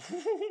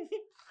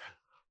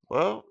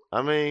 Well,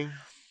 I mean,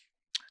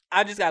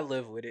 I just gotta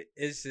live with it.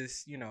 It's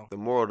just The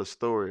moral of the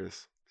story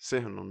is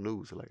send him no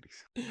news,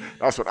 ladies.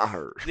 That's what I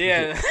heard.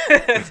 Yeah.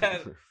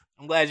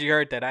 I'm glad you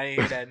heard that. I ain't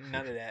hear that.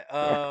 None of that.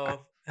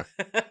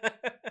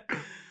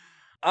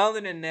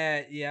 Other than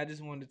that, yeah, I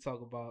just wanted to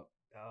talk about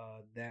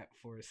that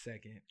for a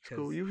second.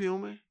 Cool. You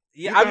human?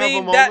 Yeah, I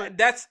mean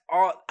that's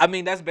all. I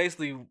mean that's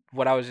basically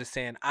what I was just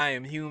saying. I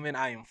am human.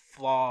 I am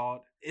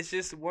flawed. It's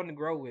just one to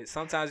grow with.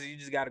 Sometimes you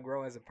just got to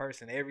grow as a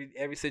person.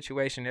 Every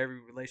situation, every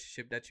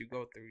relationship that you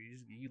go through,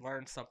 you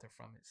learn something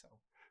from it. So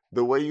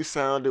the way you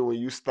sounded when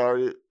you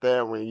started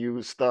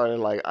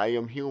like, I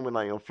am human,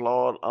 I am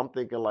flawed, I'm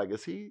thinking like,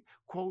 is he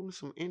quoting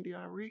some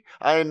India.Arie?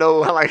 I didn't know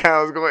like how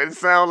it was going to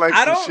sound like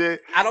some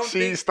shit. I don't she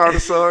think... started a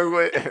song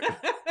with.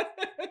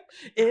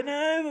 And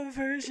I'm a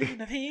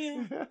version of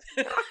him.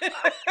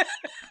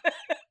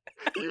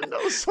 You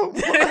know so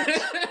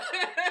much.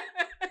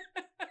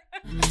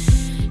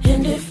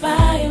 And if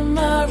I am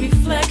a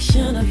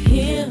reflection of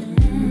him,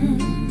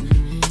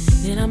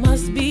 then I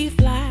must be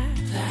fly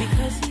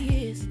because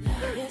he is.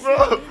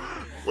 Bro,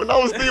 when I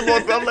was thinking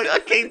about that, I'm like, I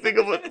can't think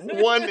of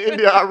one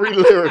India.Arie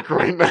lyric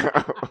right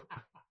now.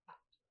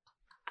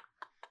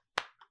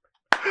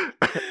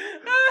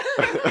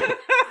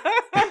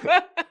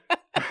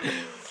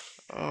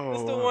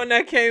 That's the one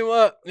that came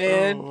up,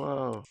 man. Oh,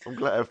 wow. I'm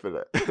glad for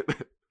that.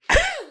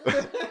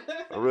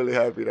 I'm really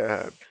happy that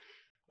happened.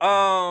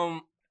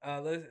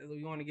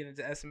 We want to get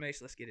into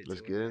SMH. Let's get into it.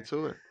 Let's get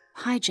into it.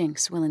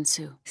 Hijinks will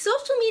ensue.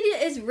 Social media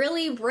is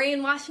really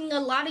brainwashing a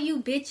lot of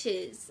you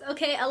bitches.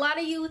 Okay, a lot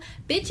of you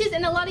bitches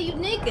and a lot of you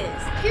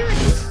niggas. Period.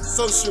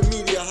 Social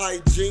media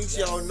hijinks,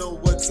 y'all know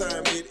what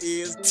time it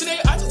is. Today,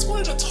 I just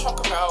wanted to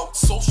talk about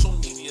social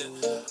media.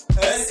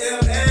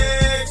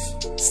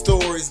 SMH!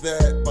 Stories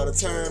that, by the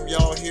time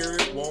y'all hear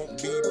it,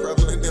 won't be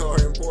prevalent or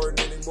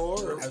important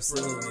anymore.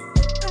 Absolutely.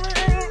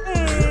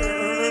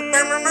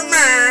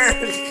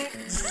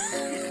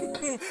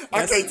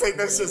 I can't take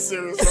that shit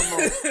serious no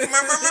more.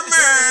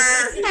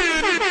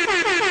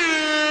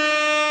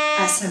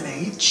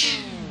 SMH.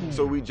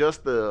 So we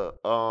just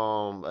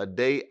a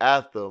day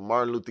after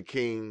Martin Luther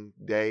King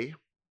Day.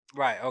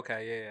 Right,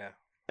 okay, yeah.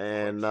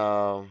 And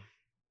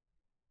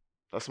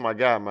that's my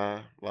guy,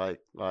 man.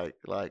 Like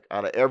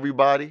out of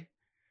everybody.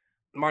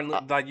 Martin,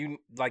 like you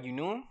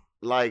knew him?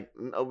 Like,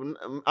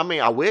 I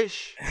mean, I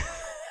wish.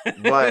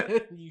 But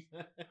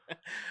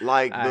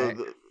like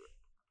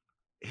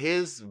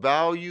his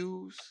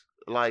values,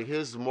 like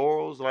his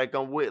morals, like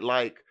I'm with,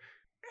 like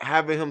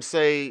having him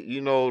say,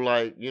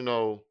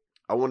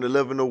 I want to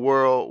live in a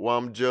world where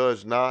I'm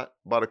judged not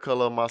by the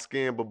color of my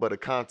skin, but by the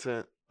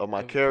content of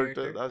my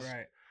character. That's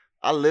right.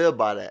 I live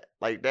by that.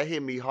 Like that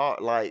hit me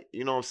hard. Like,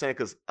 you know what I'm saying?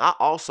 Because I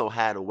also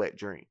had a wet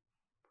dream.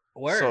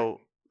 Word.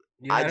 So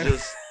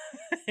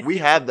we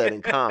have that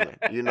in common,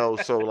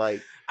 So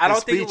like, I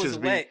don't think it was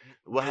wet.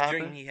 What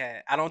happened? Dream he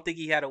had. I don't think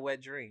he had a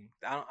wet dream.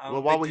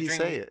 Well, why would he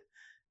say it?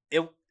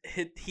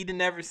 he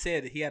never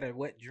said that he had a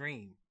wet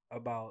dream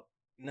about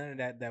none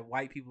of that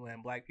white people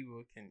and black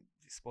people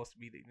supposed to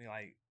be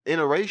like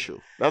interracial.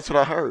 That's what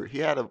I heard. He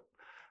had a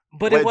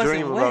but wet it wasn't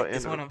dream wet. about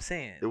That's what I'm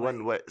saying. It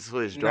wasn't wet, so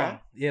it's dry. No,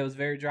 yeah, it was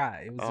very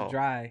dry. It was Oh. a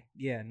dry.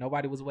 Yeah,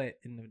 nobody was wet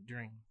in the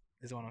dream.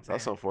 Is what I'm saying.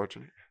 That's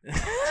unfortunate.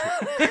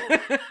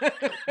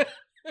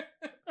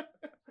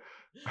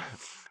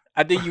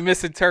 I think you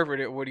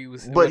misinterpreted what he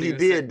was. But what he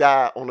was did saying.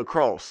 die on the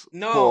cross.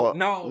 No.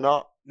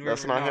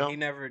 That's not no, him. he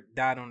never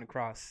died on the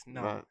cross.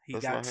 No, Nah, he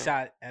that's got not him.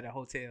 shot at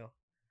a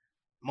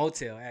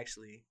motel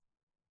actually,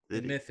 Did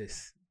in he?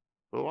 Memphis.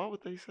 But why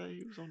would they say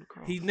he was on the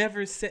cross? He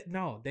never said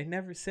no. They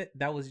never said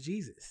that was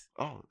Jesus.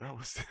 Oh, that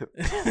was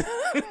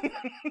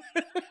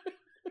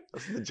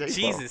that's the J-Paul.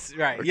 Jesus,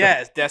 right? Okay.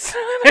 Yes, that's.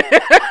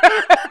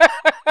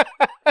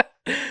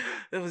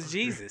 It was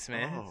Jesus,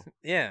 man. Oh.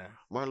 Yeah.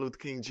 Martin Luther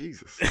King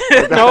Jesus.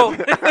 No,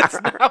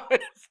 that's not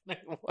what his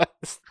name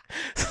was.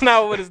 It's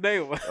not what his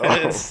name was.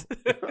 Oh.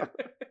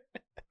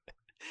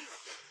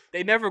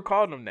 They never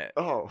called him that.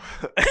 Oh.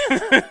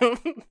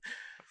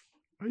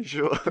 Are you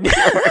sure?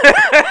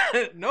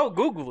 No,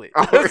 Google it.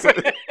 Oh,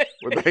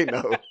 well, they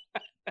know.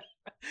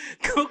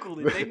 Google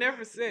it. They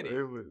never said it.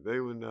 They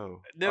would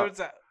know. There was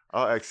a,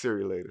 I'll ask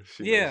Siri later.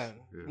 She yeah.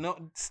 knows.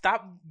 No,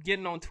 stop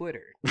getting on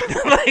Twitter.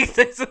 Like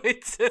this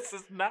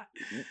is not.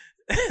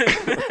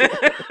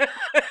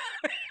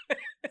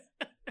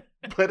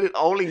 But it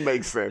only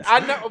makes sense. I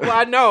know. Well,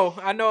 I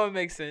know it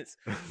makes sense.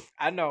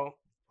 I know.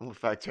 I'm gonna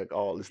fact check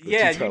all this.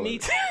 Yeah, you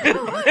need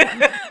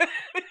to.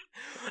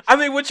 I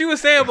mean, what you were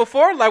saying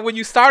before, like when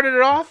you started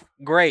it off,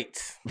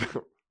 great.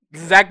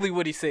 Exactly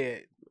what he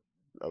said.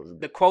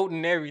 The quote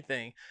and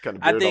everything. Kind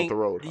of I veered think, off the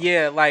road. Huh?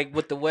 Yeah, like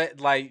with the wet,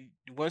 like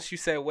once you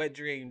said wet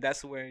dream,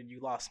 that's where you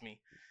lost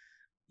me.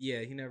 Yeah,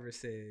 he never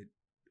said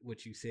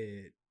what you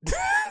said.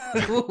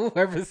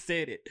 Whoever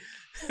said it.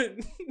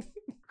 Could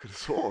have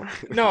sworn.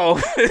 No,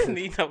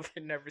 he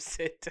never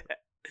said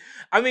that.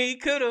 I mean, he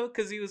could have,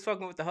 because he was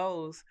fucking with the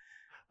hoes.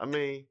 I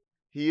mean,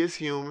 he is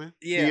human.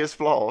 Yeah. He is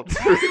flawed.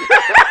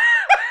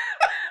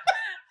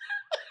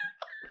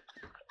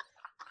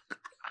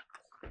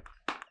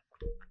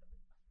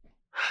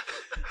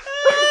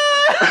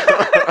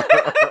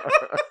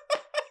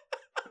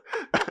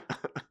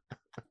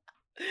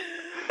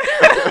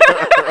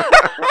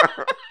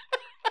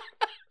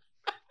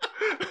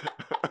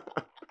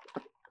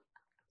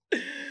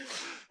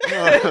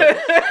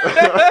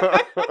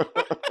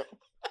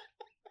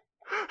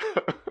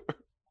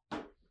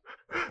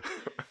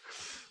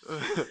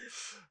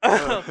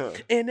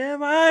 And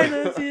am I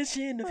the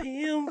vision of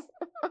him?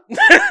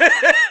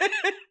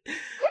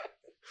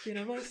 Then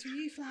I must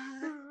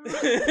refly.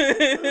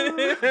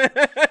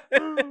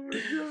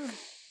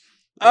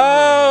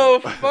 Oh,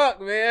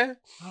 fuck, man.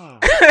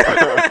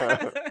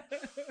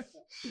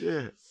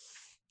 Shit.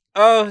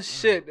 Oh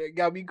shit, that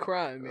got me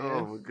crying, man.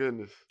 Oh my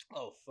goodness.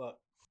 Oh fuck.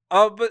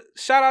 But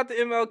shout out to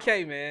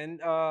MLK, man.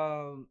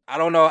 I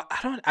don't know.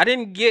 I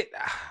didn't get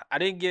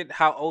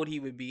how old he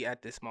would be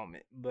at this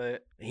moment,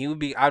 but he would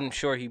be. I'm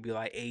sure he'd be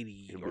like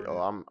 80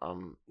 or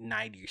I'm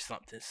 90 or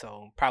something.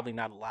 So probably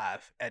not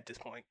alive at this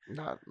point.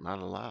 not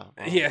alive.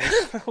 Wow. Yeah.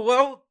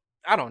 Well,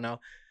 I don't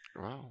know.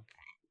 Wow.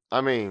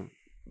 I mean,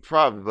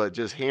 probably, but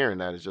just hearing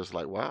that is just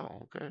like,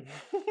 wow. Okay.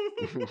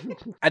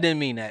 I didn't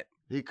mean that.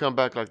 He come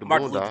back like the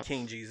Martin Boondocks. Luther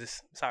King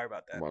Jesus. Sorry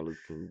about that. Martin Luther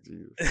King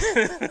Jesus.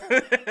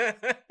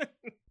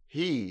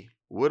 He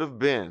would have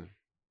been.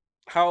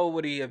 How old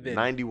would he have been?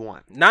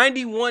 91.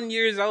 91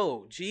 years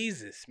old.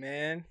 Jesus,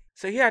 man.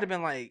 So he had to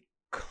been like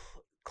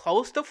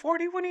close to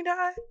 40 when he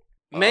died?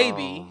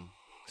 Maybe.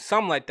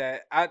 Something like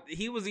that.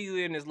 He was either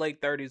in his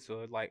late 30s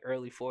or like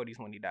early 40s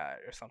when he died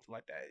or something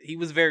like that. He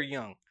was very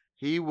young.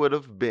 He would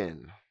have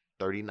been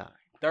 39.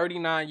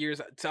 39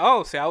 years.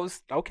 Oh, see, I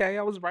was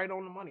right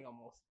on the money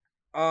almost.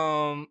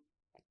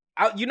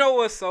 You know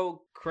what's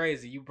so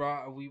crazy? We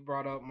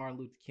brought up Martin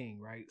Luther King,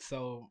 right?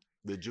 So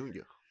the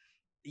Junior.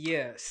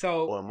 Yeah.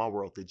 So or in my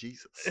world, the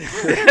Jesus.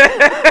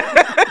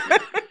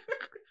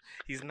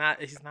 He's not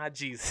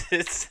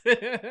Jesus.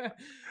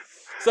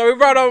 So we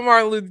brought up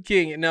Martin Luther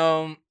King, and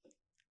I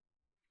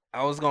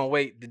was gonna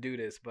wait to do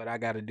this, but I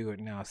got to do it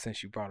now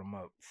since you brought him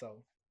up. So,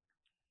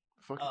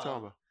 fuck you talking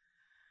about?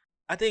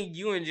 I think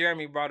you and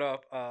Jeremy brought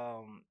up.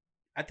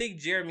 I think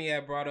Jeremy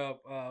had brought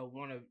up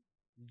one of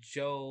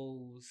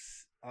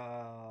Joe's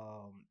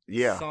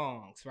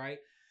songs, right?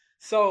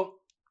 So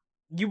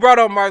you brought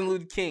up Martin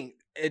Luther King,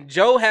 and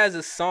Joe has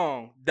a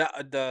song.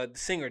 The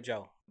singer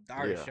Joe, the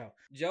artist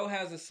Joe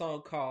has a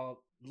song called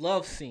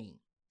 "Love Scene."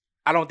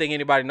 I don't think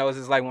anybody knows.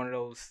 It's like one of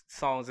those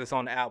songs that's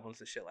on the albums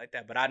and shit like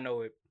that. But I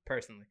know it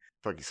personally.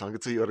 Fuck, you sung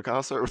it to you at a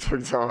concert? What you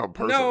talking about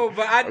personally? No,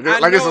 but I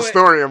like know it's a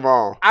story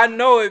involved. I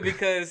know it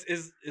because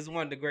it's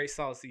one of the great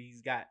songs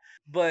he's got.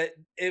 But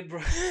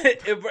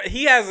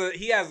he has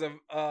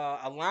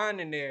a line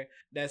in there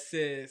that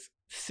says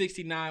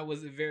 69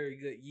 was a very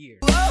good year.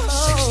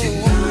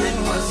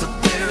 69 was a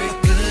very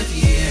good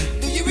year.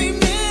 Do you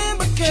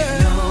remember, girl?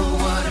 You know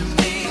what I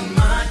mean,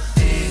 my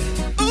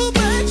dear. Oh,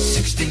 baby.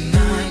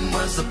 69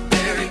 was a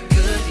very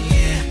good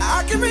year.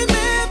 I can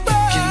remember.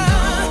 You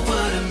know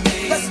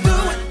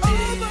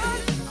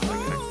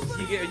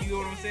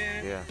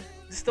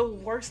It's the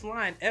worst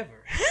line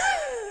ever.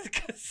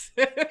 'Cause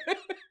that's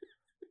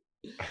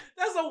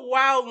a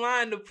wild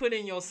line to put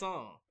in your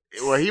song.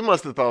 Well, he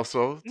must have thought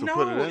so to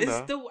put it in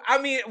there.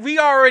 I mean, we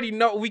already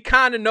know. We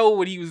kind of know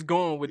what he was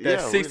going with. That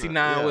Yeah,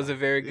 69 was a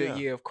very good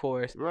year, of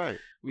course. Right.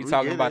 We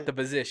talking about the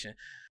position.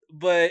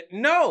 But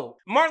no,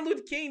 Martin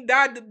Luther King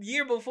died the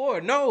year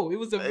before. No, it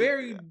was a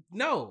very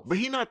no. But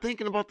he not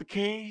thinking about the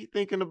king. He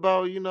thinking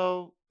about,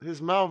 his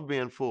mouth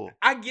being full.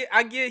 I get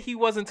he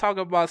wasn't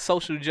talking about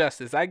social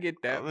justice. I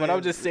get that. But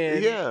I'm just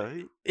saying, yeah,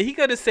 he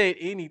could have said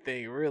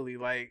anything, really.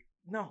 Like,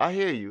 no. I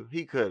hear you.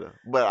 He could have.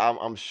 But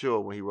I'm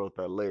sure when he wrote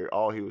that lyric,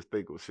 all he was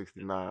thinking was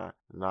 69,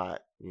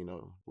 not,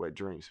 wet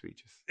dream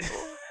speeches.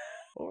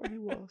 Or he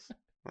was.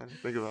 I didn't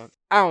think about it.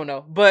 I don't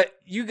know. But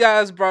you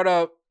guys brought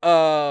up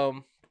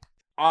all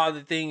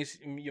the things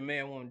your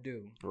man won't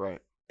do. Right.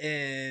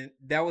 And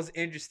that was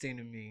interesting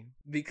to me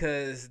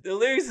because the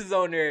lyrics is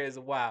on there is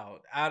wild.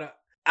 I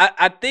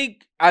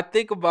think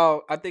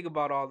about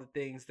all the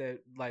things that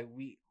like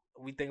we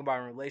think about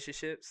in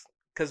relationships,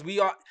 because we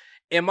are,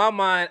 in my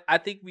mind, I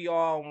think we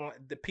all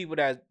want, the people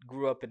that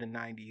grew up in the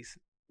 90s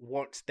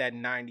wants that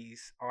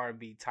 90s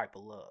R&B type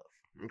of love.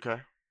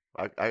 Okay.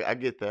 I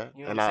get that.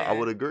 You know and I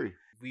would agree.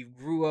 We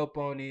grew up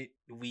on it.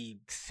 We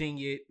sing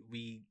it.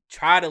 We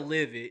try to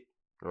live it.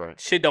 Right.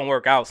 Shit don't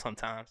work out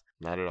sometimes.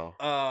 Not at all.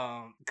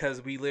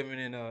 Because we living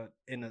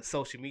in a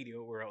social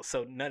media world,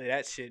 so none of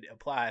that shit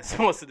applies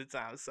most of the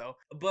time. So,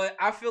 but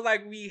I feel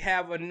like we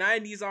have a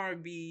 90s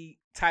R&B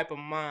type of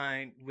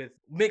mind with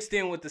mixed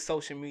in with the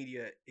social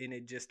media, and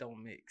it just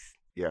don't mix.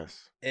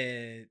 Yes.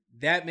 And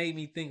that made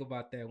me think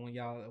about that when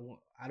y'all,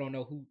 I don't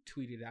know who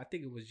tweeted it. I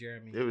think it was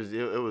Jeremy.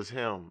 It was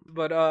him.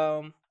 But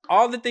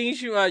all the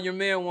things your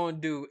man won't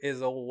do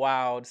is a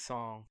wild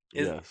song.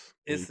 Yes.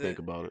 When you think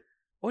about it.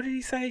 What did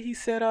he say? He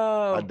said,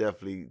 I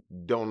definitely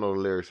don't know the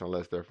lyrics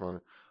unless they're from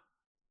it.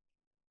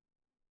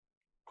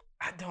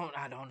 I don't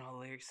know the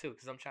lyrics too,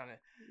 because I'm trying to.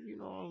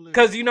 Because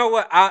Because you know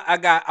what?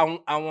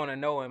 I want to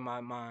know in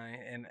my mind,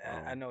 and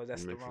I know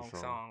that's the wrong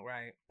song,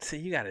 right? So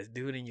you got to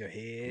do it in your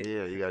head.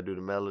 Yeah, you got to do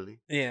the melody.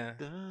 Yeah.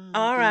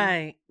 All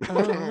right.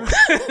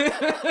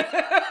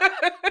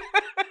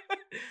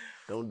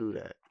 Don't do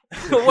that.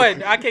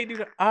 What? I can't do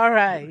that. All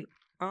right.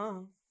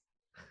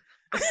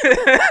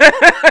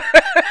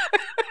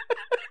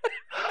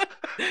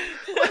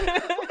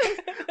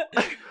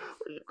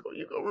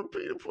 You gonna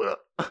repeat it for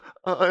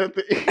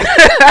Anthony?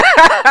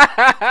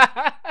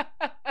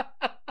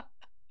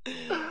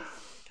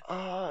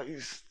 You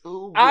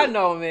stupid. I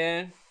know,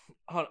 man.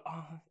 Hold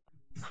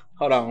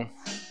on.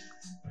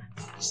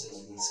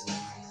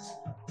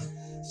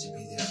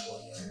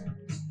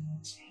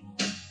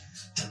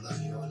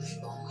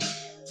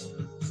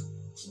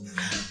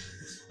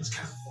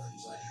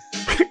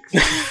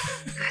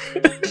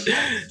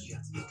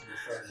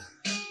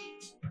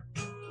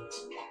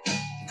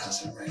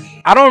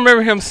 I don't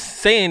remember him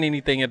saying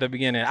anything at the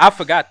beginning. I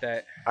forgot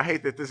that. I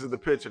hate that this is the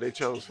picture they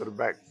chose for the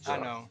back. I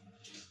know.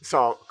 It's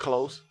all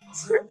close.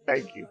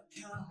 Thank you.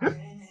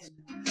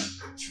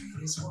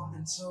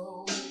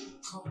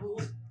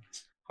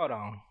 Hold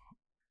on.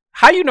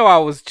 How you know I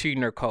was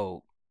cheating her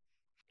cold?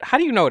 How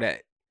do you know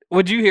that?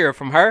 Would you hear it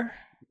from her?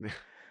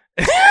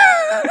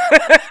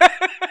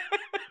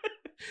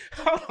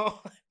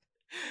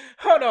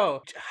 Hold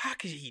on. How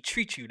could he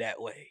treat you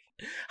that way?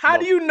 How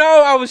do you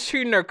know I was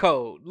treating her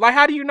cold? Like,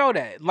 how do you know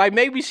that? Like,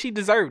 maybe she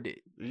deserved it.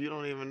 You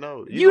don't even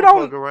know. You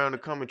don't fuck around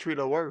and come and treat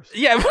her worse.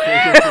 Yeah.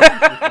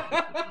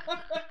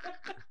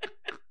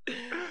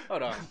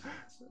 Hold on.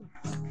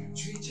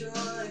 Treat you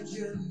like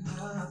you're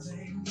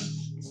nothing.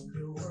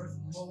 You're worth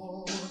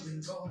more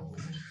than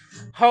gold.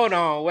 Hold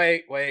on.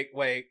 Wait.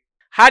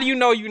 How do you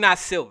know you're not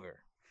silver?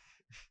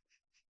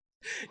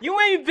 You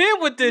ain't been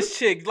with this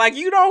chick. Like,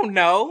 you don't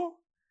know.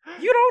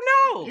 You don't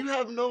know. You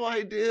have no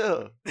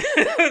idea.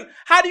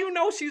 How do you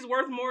know she's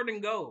worth more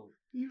than gold?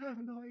 You have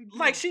no idea.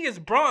 Like, she is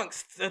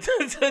Bronx to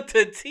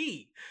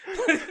T.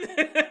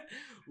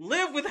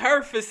 Live with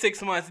her for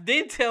 6 months,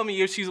 then tell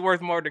me if she's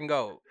worth more than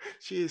gold.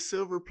 She is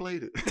silver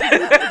plated. What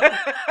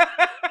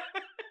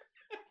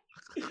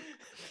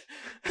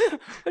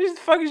the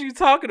fuck is you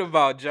talking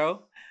about,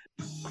 Joe?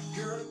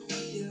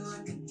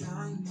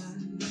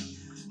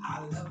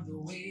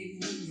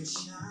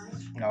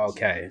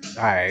 Okay,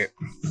 all right.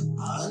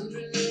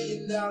 $100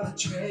 million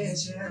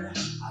treasure.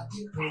 I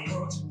did the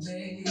world to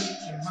make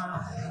you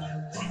mine.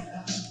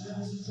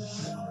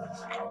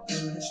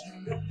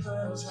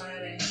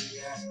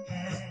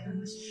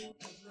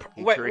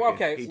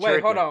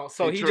 Wait, hold on.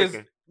 So he just,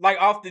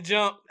 like, off the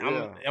jump,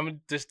 I'm gonna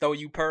just throw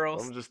you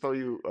pearls. I'm gonna just throw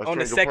you on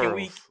the second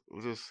week.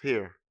 Just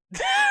here.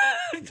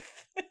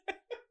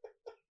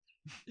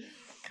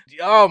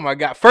 Oh my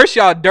God! First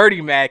y'all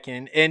dirty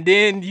macking, and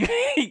then you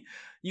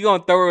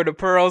gonna throw her the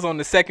pearls on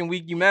the second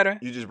week you met her?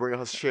 You just bring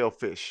her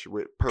shellfish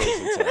with pearls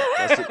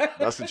inside.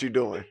 That's what you're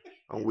doing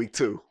on week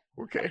 2.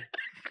 Okay.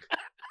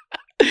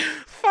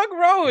 Fuck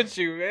wrong with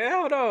you, man?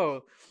 Hold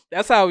on.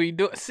 That's how we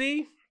do it.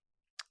 See?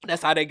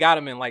 That's how they got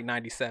him in like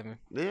 97.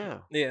 Yeah.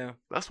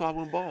 That's why I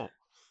went bald.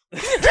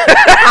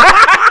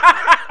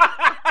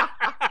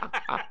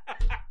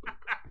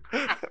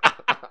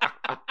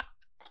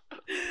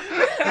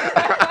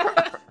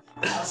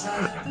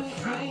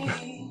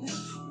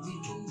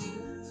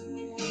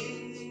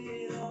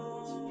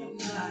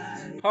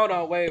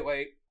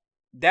 Wait.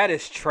 That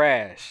is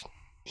trash.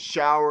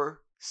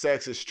 Shower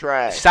sex is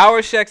trash.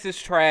 Shower sex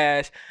is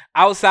trash.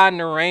 Outside in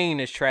the rain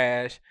is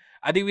trash.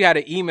 I think we had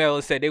an email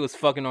that said they was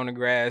fucking on the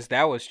grass.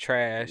 That was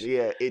trash.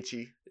 Yeah,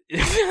 itchy.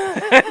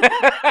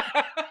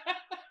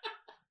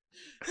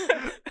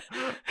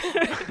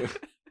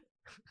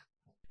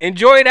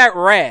 Enjoy that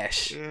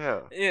rash.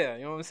 Yeah. Yeah,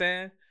 you know what I'm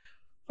saying?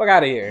 Fuck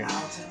out of here.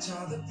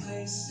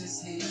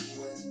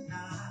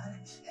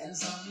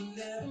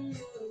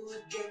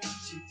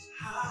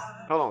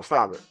 Hold on,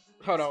 stop it.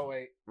 Hold on,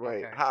 wait.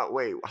 Wait,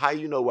 Okay. how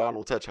you know why I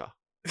don't touch her?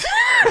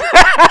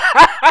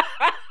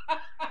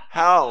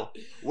 How?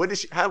 What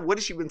has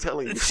she been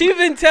telling you? She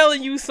been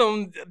telling you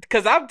some,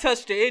 cause I've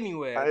touched her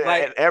anywhere,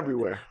 like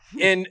everywhere.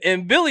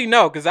 And Billy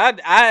know, cause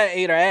I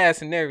ate her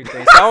ass and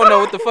everything. So I don't know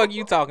what the fuck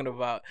you talking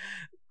about.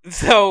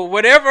 So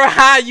whatever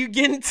high you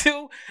get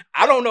into,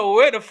 I don't know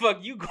where the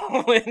fuck you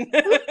going.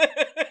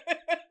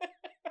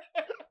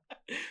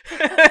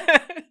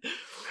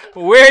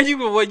 Where you?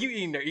 What you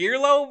eating? Her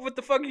earlobe? What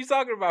the fuck are you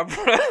talking about,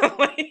 bro?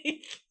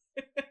 Like,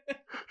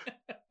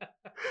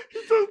 He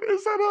took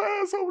inside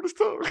her ass over his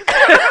tongue.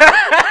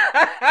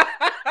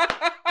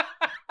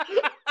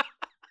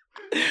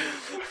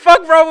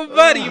 fuck wrong with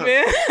Buddy,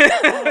 man.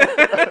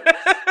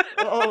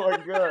 Oh my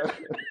god.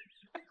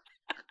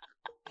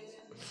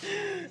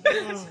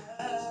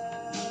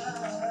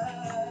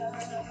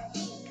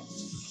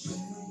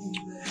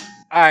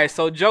 All right,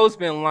 so Joe's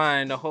been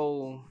lying the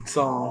whole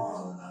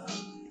song.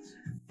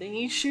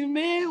 Things you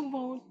man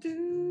won't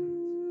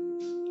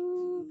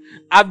do.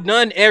 I've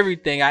done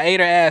everything. I ate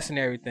her ass and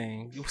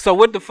everything. So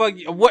what the fuck?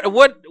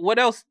 What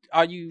else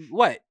are you?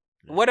 What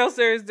else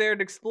is there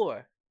to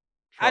explore?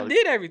 I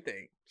did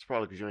everything. It's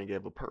probably because you ain't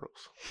gave her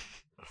pearls.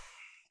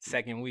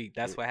 Second week.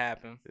 That's what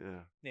happened.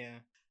 Yeah.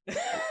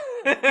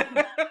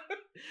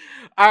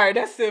 All right,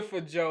 that's it for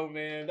Joe,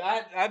 man.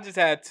 I just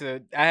had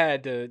to.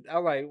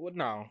 I'm like,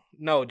 well,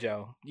 no,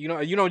 Joe. You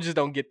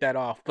don't get that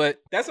off.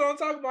 But that's what I'm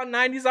talking about.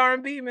 90s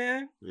R&B,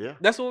 man. Yeah.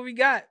 That's what we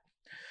got.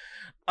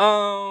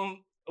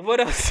 What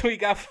else we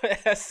got for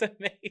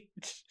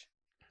SMH?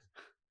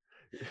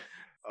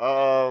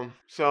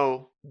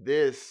 So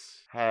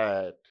this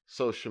had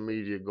social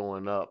media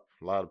going up.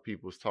 A lot of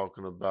people was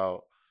talking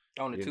about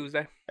on a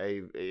Tuesday.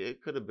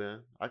 It could have been.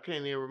 I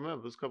can't even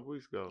remember. It was a couple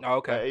weeks ago. Oh,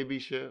 okay. That AB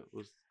shit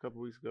was a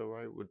couple weeks ago,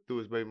 right? Threw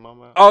his baby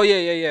mama out. Oh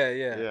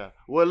yeah.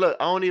 Well, look,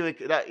 I don't even.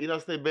 I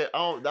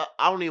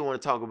don't even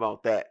want to talk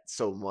about that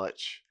so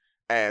much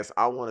as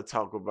I want to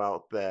talk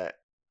about that.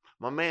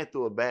 My man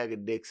threw a bag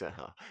of dicks at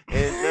her.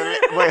 And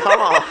wait,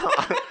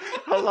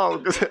 hold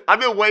on, because I've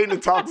been waiting to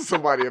talk to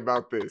somebody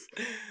about this.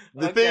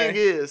 The thing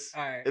is,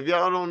 if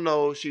y'all don't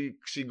know, she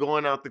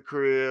going out the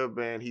crib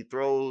and he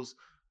goes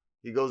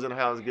in the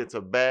house and gets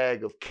a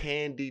bag of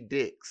candy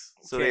dicks.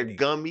 So they're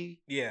gummy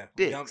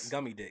dicks.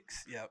 Gummy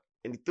dicks, yep.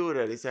 And he threw it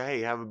at her. He said,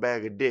 hey, have a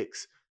bag of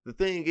dicks. The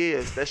thing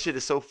is, that shit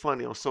is so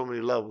funny on so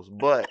many levels.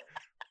 But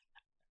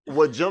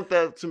what jumped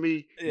out to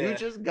me, you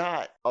just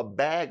got a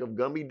bag of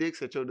gummy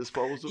dicks at your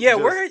disposal. Yeah,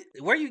 where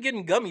are you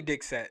getting gummy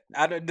dicks at?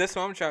 That's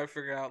what I'm trying to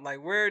figure out. Like,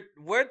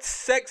 what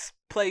sex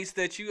place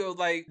that you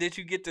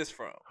get this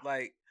from?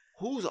 Like,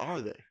 whose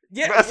are they?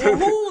 Yeah,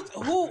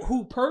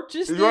 who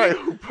purchased it? Right,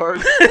 who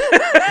purchased?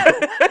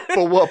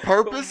 For what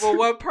purpose? For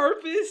what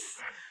purpose?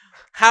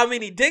 How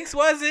many dicks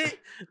was it?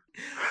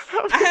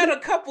 I had a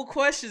couple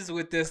questions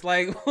with this.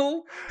 Like,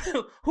 who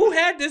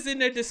had this in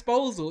their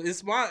disposal?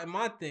 It's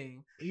my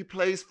thing. He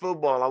plays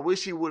football. I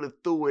wish he would have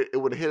threw it. It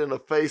would have hit in the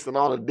face, and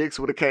all the dicks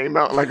would have came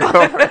out. Like,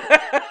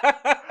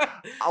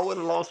 I would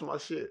have lost my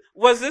shit.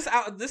 Was this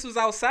out? This was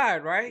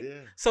outside, right?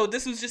 Yeah. So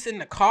this was just in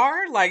the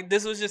car. Like,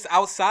 this was just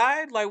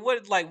outside. Like,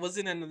 what? Like, was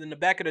it in the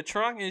back of the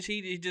trunk? And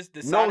he just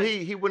decided. No,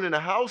 he went in the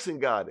house and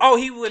got it. Oh,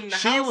 he went in the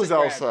house. She was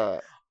outside.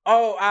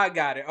 Oh, I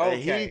got it. Okay.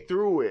 And he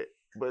threw it.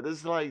 But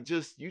it's like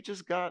you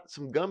just got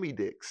some gummy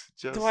dicks.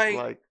 Just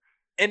like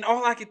and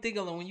all I can think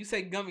of when you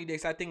say gummy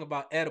dicks, I think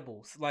about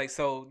edibles. Like,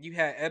 so you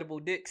had edible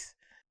dicks?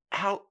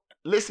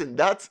 Listen,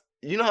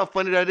 you know how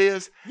funny that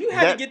is? You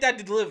had to get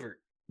that delivered.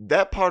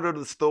 That part of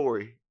the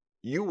story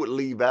you would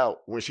leave out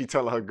when she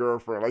telling her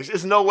girlfriend. Like,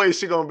 there's no way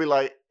she gonna be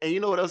like, and you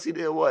know what else he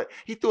did? What?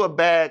 He threw a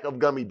bag of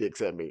gummy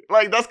dicks at me.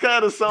 Like, that's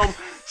kind of some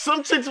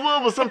chicks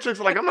will, but some chicks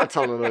are like, I'm not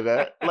telling her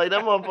that. Like,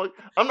 that motherfucker,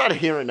 I'm not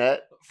hearing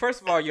that.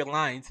 First of all, you're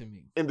lying to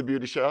me. In the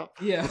beauty shop?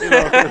 Yeah.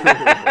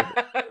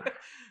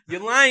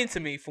 You're lying to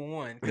me, for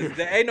one, because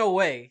there ain't no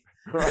way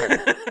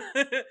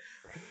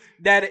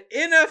that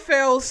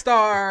NFL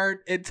star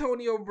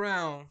Antonio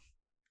Brown,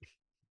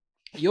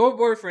 your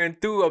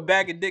boyfriend, threw a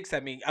bag of dicks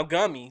at me, of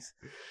gummies,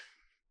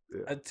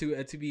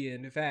 to be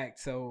in fact.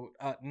 So,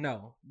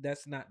 no,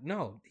 that's not,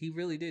 no, he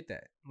really did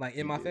that. Like,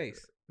 in my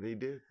face. He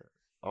did that.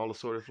 All the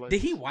sort of flavors.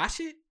 Did he wash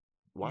it?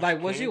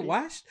 Was it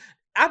washed?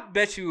 I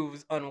bet you it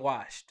was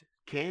unwashed.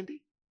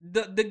 Candy?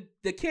 The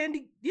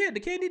candy, the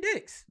candy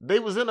dicks. They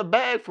was in a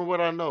bag, from what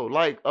I know,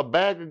 like a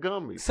bag of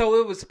gummies. So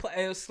it was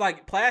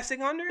like plastic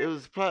under it. It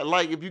was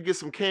like if you get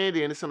some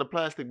candy and it's in a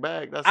plastic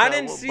bag. That's I how it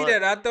didn't was, see but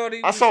that. I thought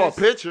I saw a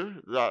picture.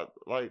 Like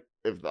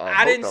if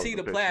I didn't hope see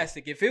that the was a picture.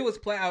 plastic. If it was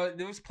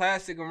there was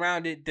plastic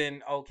around it,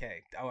 then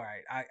okay, all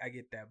right, I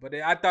get that. But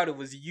I thought it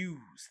was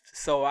used,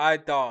 so I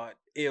thought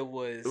it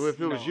was.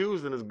 If it was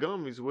used in his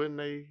gummies,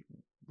 wouldn't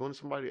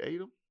somebody ate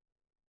them?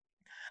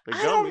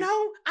 I don't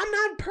know. I'm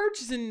not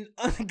purchasing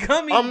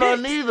gummy. I'm not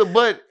dicks. neither,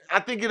 but I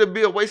think it'd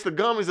be a waste of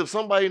gummies if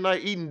somebody not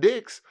eating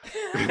dicks.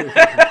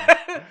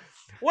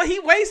 Well, he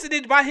wasted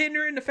it by hitting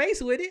her in the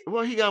face with it.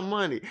 Well, he got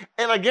money.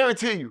 And I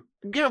guarantee you,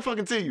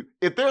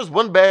 if there's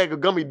one bag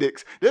of gummy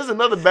dicks, there's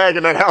another bag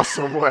in that house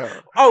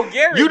somewhere. Oh,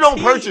 guaranteed. You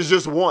don't purchase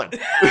just one.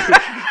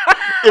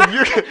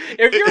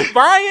 if you're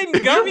buying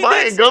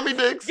gummy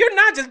dicks, you're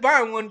not just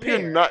buying one pair.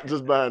 You're not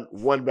just buying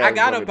one bag. I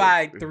gotta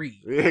buy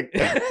 3.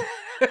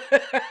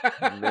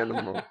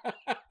 Minimum.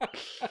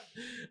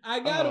 I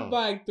gotta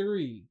buy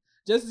 3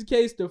 just in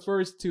case the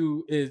first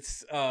 2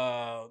 is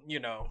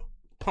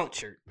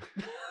punctured.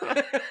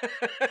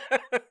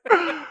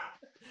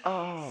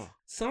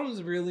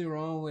 Something's really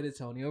wrong with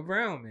Antonio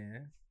Brown,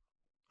 man.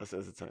 That's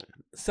entertaining.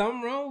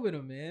 Something wrong with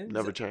him, man.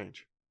 Never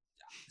change.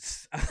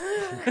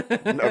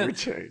 Never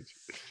change.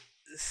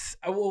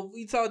 Well,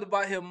 we talked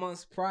about him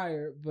months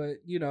prior, but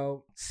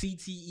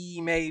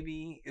CTE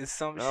maybe is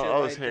some shit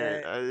like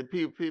that.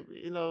 People,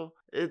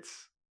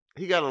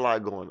 he got a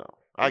lot going on.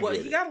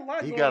 He got a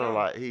lot. He got a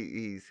lot.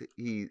 He's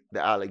the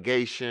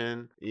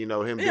allegation.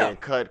 Him being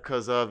cut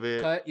because of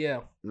it.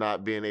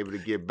 Not being able to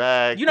get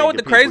back. You know what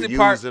the crazy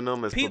part? Using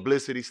them as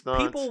publicity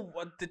stunts.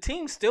 The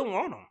team still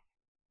want him.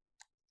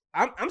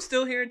 I'm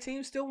still hearing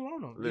teams still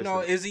want him.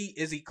 Listen,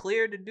 is he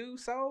clear to do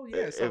so?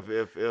 Yeah.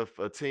 If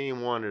a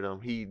team wanted him,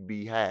 he'd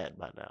be had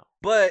by now.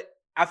 But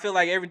I feel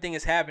like everything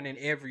is happening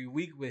every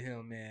week with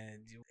him,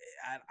 man.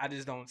 I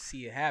just don't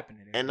see it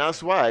happening. And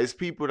that's why it's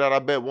people that I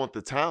bet want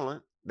the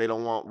talent. They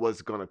don't want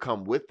what's going to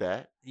come with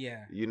that.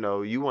 Yeah.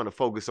 You want to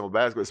focus on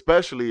basketball,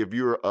 especially if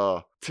you're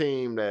a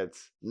team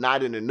that's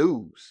not in the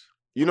news.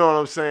 You know what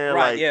I'm saying?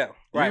 Right, like, yeah.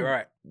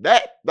 Right.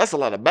 That's a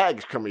lot of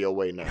baggage coming your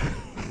way now.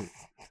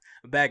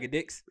 A bag of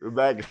dicks? A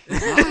bag of...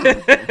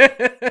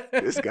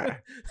 This guy.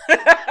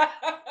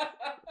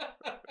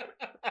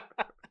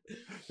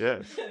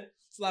 Yes.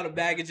 It's a lot of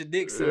baggage of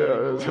dicks.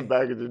 Yeah, it's a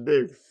baggage of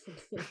dicks.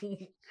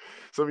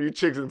 Some of you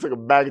chicks that took a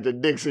baggage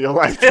of dicks in your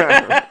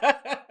lifetime.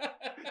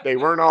 They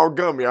weren't all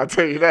gummy, I'll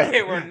tell you that.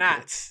 They were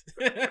not.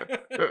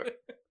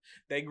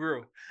 They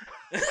grew.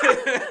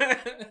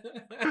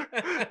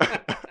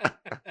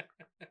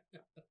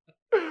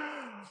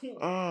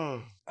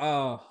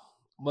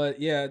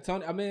 But yeah,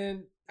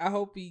 Tony, I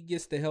hope he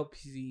gets the help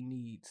he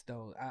needs,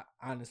 though.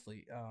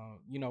 Honestly, I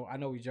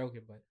know we're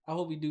joking, but I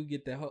hope he do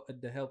get the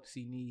help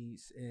he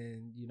needs,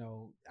 and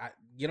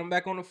get him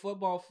back on the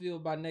football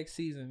field by next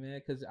season,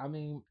 man. Because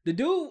the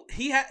dude,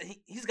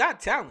 he's got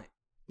talent.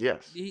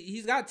 Yes,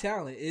 he's got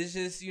talent. It's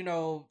just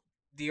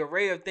the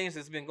array of things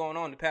that's been going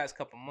on the past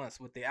couple months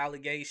with the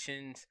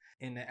allegations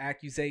and the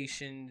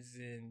accusations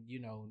and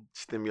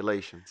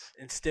stimulations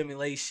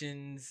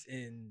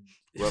and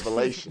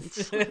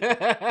revelations.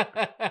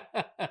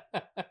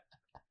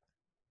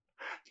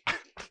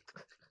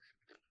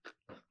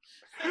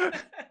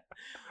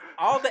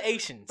 All the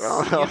Asians,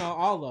 all of them,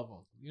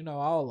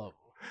 all of them.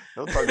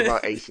 Don't talk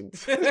about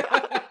Asians.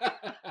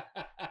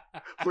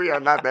 We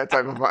are not that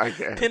type of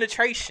podcast.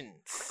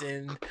 Penetrations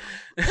and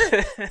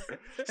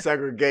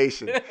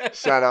segregation.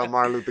 Shout out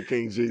Martin Luther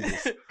King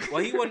Jesus.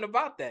 Well, he wasn't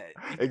about that.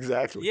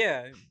 Exactly.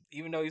 Yeah.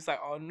 Even though he's like,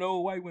 oh, no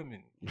white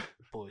women.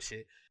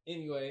 Bullshit.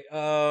 Anyway,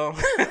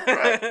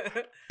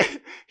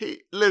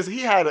 he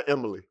had an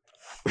Emily.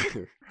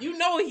 He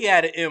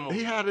had an Emily.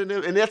 He had an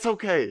Emily, and that's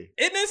okay.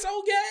 And it's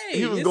okay.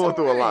 He was going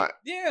through a lot.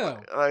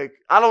 Yeah. Like,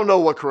 I don't know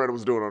what Coretta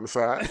was doing on the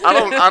side. I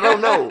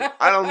don't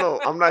know.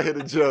 I'm not here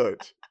to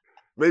judge.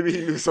 Maybe he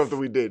knew something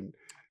we didn't.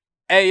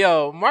 Hey,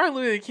 yo, Martin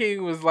Luther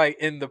King was like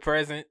in the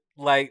present.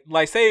 Like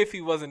say if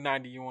he wasn't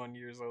 91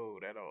 years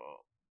old at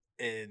all.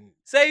 And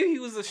say he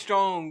was a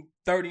strong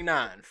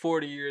 39,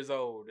 40 years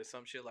old or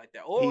some shit like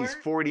that. Or he's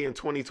 40 in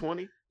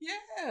 2020?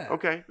 Yeah.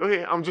 Okay, go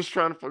ahead. I'm just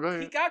trying to... Go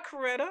ahead. He got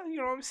Coretta, you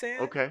know what I'm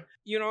saying? Okay.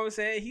 You know what I'm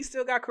saying? He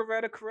still got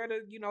Coretta. Coretta,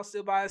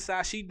 still by his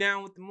side. She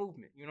down with the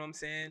movement. You know what I'm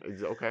saying?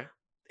 Okay.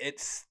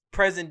 It's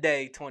present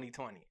day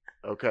 2020.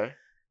 Okay.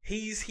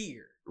 He's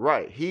here.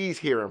 Right. He's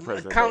here in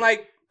present day. Kind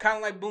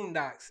of like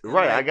Boondocks.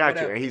 Right, I got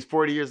you. And he's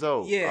 40 years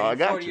old. Yeah, I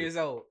got 40 years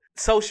old.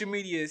 Social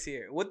media is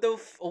here. What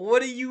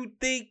do you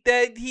think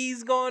that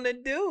he's gonna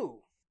do?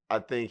 I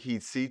think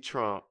he'd see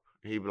Trump.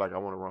 He'd be like, I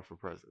want to run for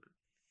president.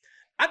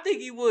 I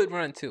think he would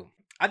run too.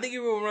 I think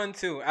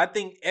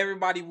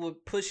everybody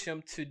would push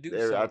him to do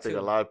so. I think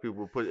a lot of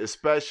people would push,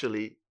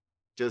 especially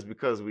just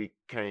because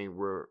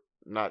we're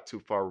not too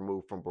far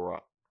removed from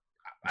Barack.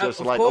 Of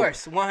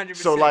course, 100%.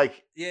 So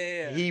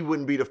yeah, he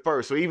wouldn't be the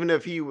first. So even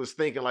if he was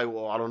thinking like,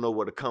 well, I don't know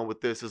where to come with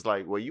this, it's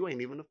like, well, you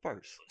ain't even the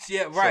first.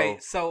 Yeah,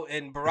 right. So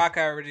and Barack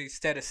already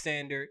set a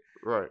standard.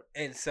 Right.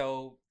 And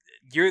so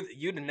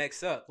you're the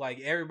next up. Like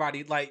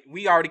everybody, like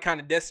we already kind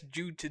of destined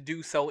you to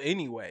do so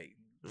anyway.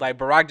 Like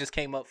Barack just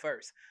came up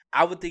first.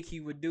 I would think he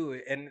would do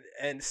it,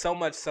 and so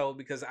much so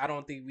because I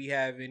don't think we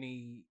have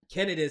any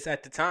candidates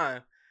at the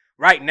time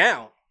right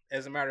now.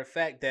 As a matter of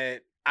fact,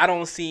 that I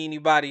don't see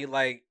anybody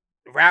like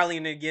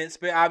rallying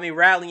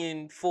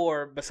rallying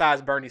for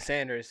besides Bernie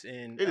Sanders.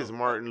 And It is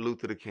Martin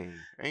Luther the King.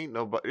 Ain't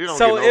nobody. It don't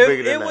so get no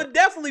bigger than it that. would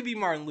definitely be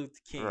Martin Luther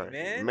King, Right.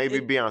 man. Maybe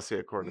It- Beyonce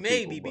according to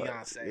maybe people, but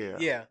Beyonce.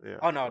 Yeah.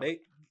 Oh no,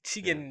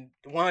 she getting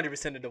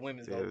 100% of the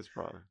women's Yeah, vote. it's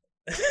probably.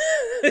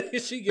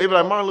 She They getting be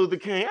like all- Martin Luther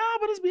King. Ah,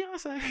 but it's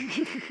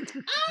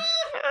Beyonce.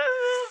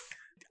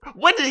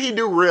 What did he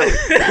do really?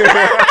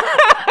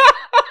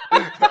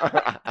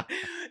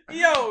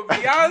 Yo,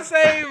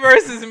 Beyonce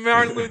versus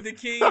Martin Luther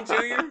King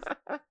Jr.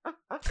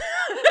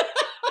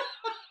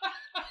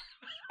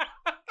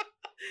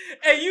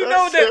 And you That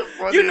know shit that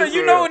funny as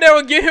you hell. know what they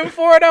would get him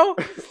for though?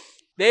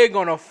 They're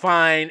gonna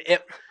find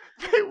it.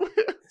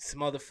 This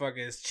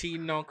motherfucker is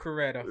cheating on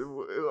Coretta.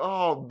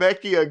 Oh,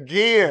 Becky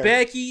again.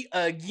 Becky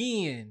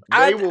again.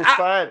 They will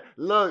find.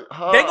 Look,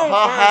 her They gonna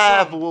find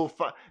half something. will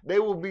find. They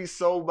will be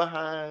so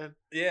behind.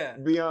 Yeah.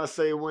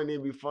 Beyonce wouldn't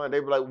even be fun.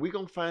 They be like, we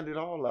gonna find it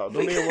all out.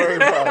 Don't even worry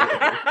about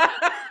it.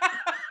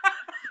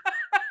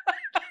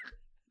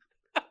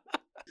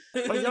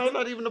 Like y'all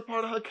not even a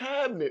part of her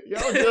cabinet.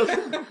 Y'all just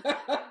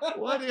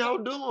what are y'all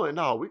doing?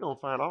 No, we gonna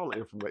find all the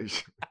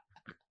information.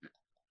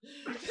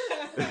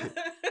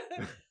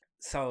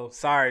 So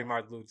sorry,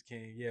 Martin Luther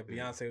King. Yeah,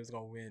 Beyonce was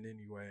gonna win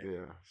anyway.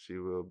 Yeah, she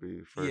will be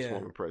first Yeah.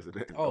 woman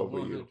president. Oh, over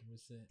you.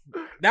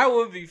 100%. That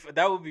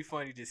would be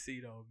funny to see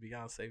though.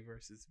 Beyonce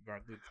versus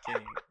Martin Luther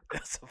King.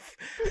 That's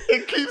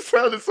It keeps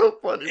sounding so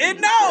funny. when It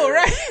you know, say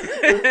right?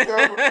 It's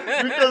so-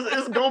 because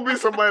it's gonna be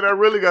somebody that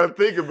really gotta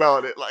think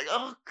about it. Like,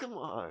 oh, come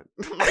on.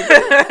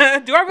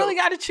 Like, Do I really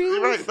gotta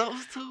choose? right,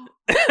 those two.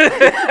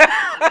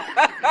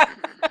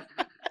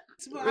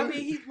 I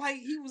mean, he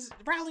was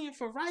rallying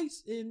for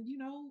rights, and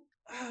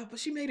but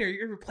she made her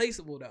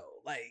irreplaceable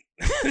though. Like,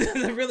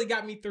 that really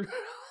got me through.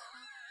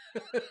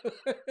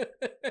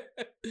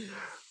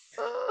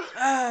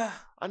 I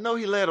know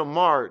he led a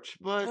march,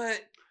 but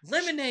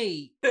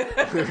lemonade.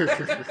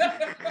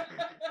 I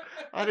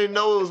didn't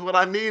know it was what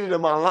I needed in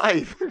my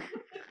life.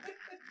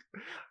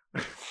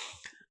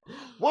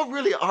 What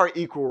really are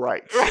equal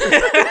rights?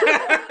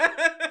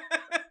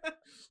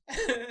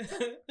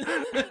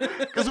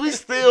 Because we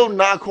still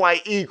not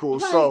quite equal.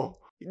 Like, so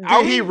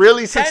are did he we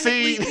really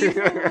technically succeed?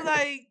 equal?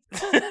 Like,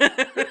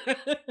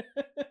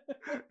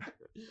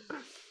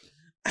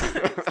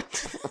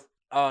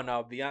 oh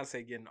no,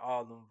 Beyonce getting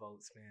all them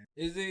votes, man.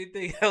 Is there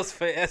anything else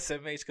for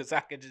SMH? Because I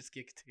could just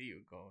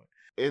continue going.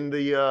 In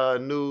the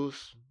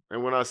news,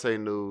 and when I say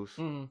news,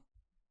 Mhm.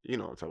 you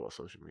know I'm talking about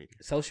social media.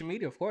 Social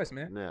media, of course,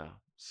 man. Yeah.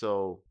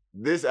 So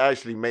this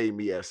actually made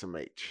me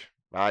SMH.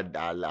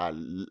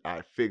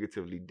 I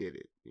figuratively did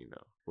it,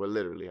 Well,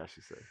 literally, I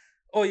should say.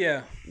 Oh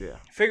yeah, Yeah.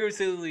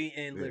 figuratively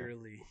and Yeah.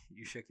 literally,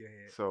 you shook your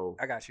head. So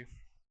I got you.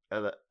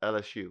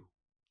 LSU.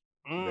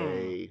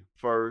 They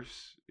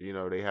first,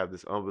 they have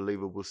this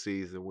unbelievable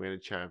season, win a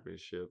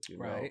championship,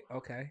 Right.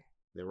 Okay.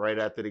 Then right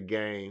after the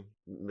game,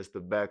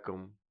 Mr.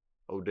 Beckham,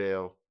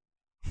 Odell,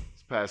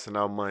 is passing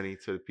out money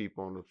to the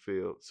people on the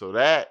field. So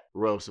that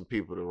rubs some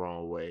people the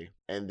wrong way.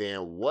 And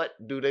then what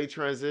do they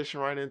transition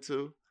right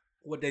into?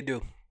 What they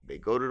do? They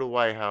go to the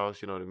White House,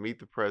 to meet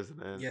the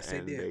president. Yes, they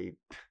and did. they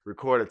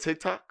record a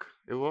TikTok,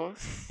 it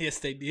was, Yes,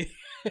 they did.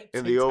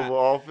 in the Oval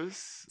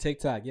Office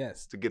TikTok,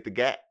 yes. to get the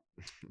gap.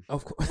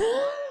 Of course.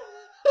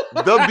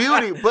 The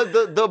beauty, but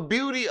the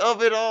beauty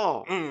of it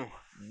all.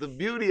 The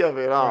beauty of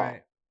it all.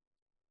 Right.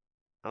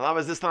 La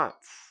resistance.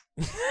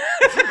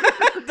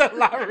 The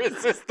La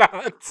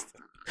Resistance.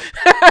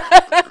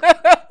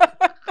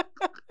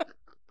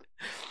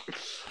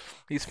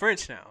 He's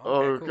French now.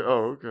 Okay,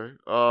 cool.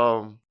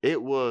 Okay.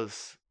 It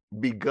was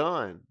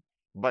begun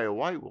by a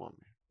white woman,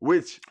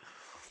 which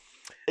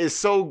is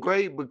so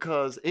great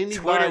because Twitter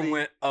anybody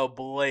went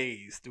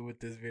ablaze with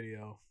this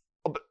video.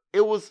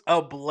 it was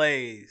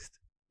Ablazed.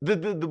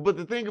 but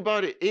the thing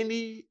about it,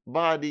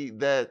 anybody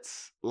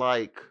that's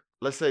like,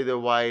 let's say they're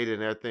white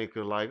and they're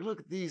thinking like, look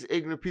at these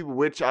ignorant people,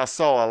 which I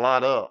saw a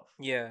lot of.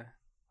 Yeah.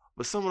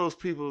 But some of those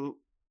people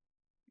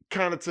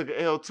kind of took an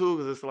L too,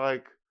 because it's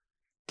like,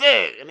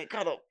 dang, and they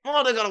got a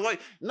white,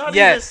 not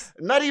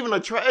even a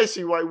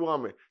trashy white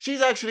woman.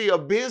 She's actually a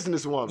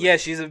businesswoman. Yeah,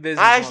 she's a businesswoman.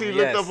 I actually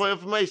looked yes. up her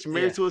information.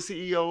 Married Yeah. to a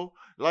CEO.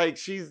 Like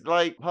she's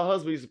like her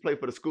husband used to play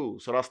for the school,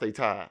 so that's their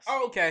ties.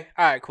 Oh, okay.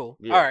 All right, cool.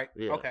 Yeah, All right.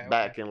 yeah. Okay.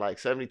 Back in like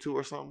 72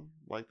 or something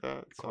like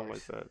that. Something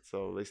course. like that.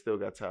 So they still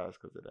got ties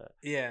because of that.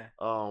 Yeah.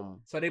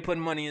 So they put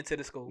money into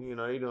the school. You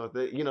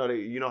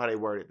know how they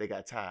word it. They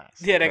got ties.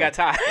 Yeah, they okay? got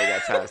ties. They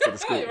got ties to the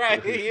school.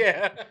 Right,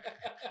 yeah.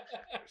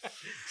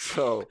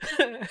 So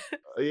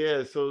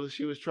yeah, so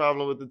she was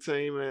traveling with the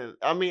team, and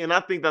I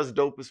think that's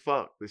dope as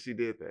fuck that she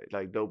did that.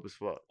 Like dope as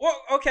fuck. Well,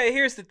 okay,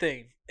 here's the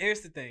thing.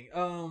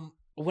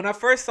 When I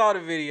first saw the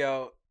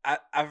video,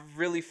 I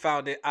really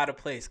found it out of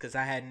place because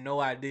I had no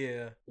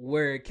idea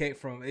where it came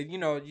from. And,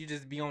 you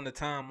just be on the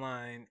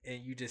timeline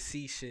and you just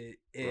see shit,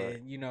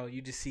 and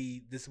you just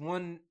see this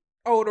one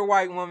older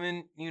white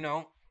woman,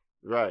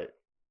 Right.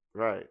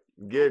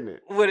 Getting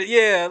it. with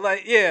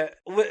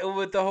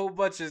with a whole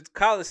bunch of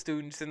college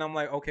students, and I'm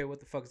like, okay, what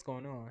the fuck is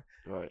going on?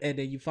 Right. And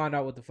then you find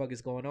out what the fuck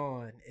is going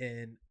on,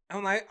 and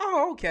I'm like,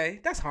 oh, okay,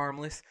 that's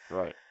harmless.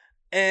 Right.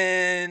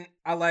 And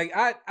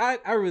I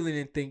really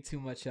didn't think too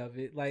much of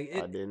it. Like,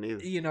 I didn't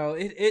either.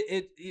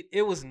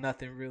 It was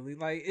nothing really.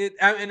 Like,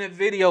 the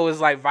video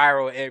is like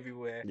viral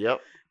everywhere.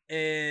 Yep.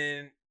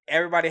 And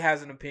everybody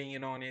has an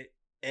opinion on it.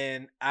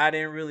 And I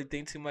didn't really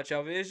think too much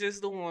of it. It's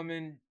just the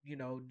woman,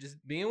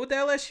 just being with the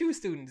LSU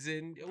students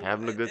and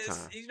having a good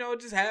time.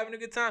 Just having a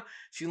good time.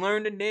 She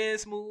learned the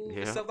dance moves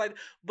and stuff like that.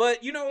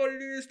 But you know what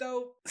it is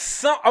though?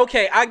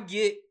 I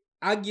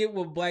get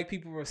what black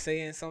people were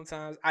saying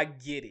sometimes. I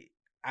get it.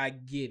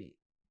 Okay.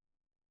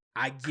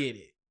 I get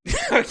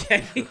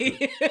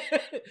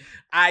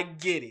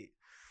it.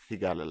 He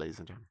got it, ladies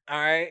and gentlemen. All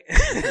right.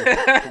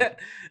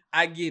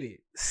 I get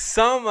it.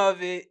 Some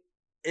of it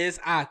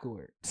is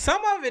awkward.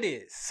 Some of it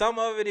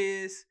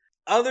is.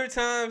 Other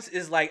times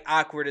is like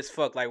awkward as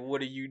fuck. Like, what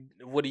are you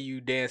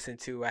dancing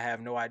to? I have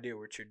no idea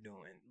what you're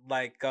doing.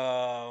 Like,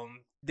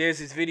 there's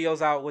these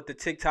videos out with the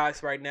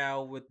TikToks right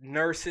now with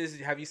nurses.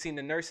 Have you seen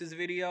the nurses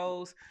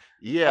videos?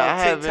 Yeah, I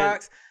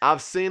haven't.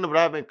 I've seen them, but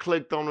I haven't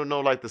clicked on them.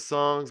 Know like the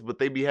songs, but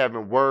they be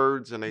having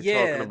words and they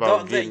talking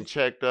about getting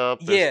checked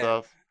up and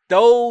stuff.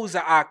 Those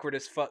are awkward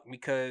as fuck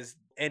because.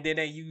 And then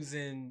they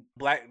using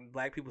black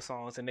people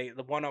songs, and the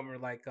one of them are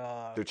like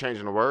they're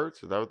changing the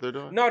words. Is that what they're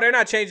doing? No, they're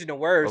not changing the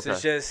words. Okay.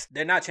 It's just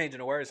they're not changing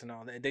the words and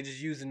all. They're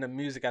just using the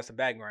music as a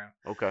background.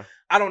 Okay.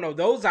 I don't know.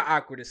 Those are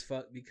awkward as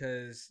fuck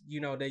because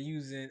they're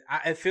using.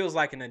 It feels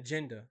like an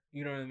agenda.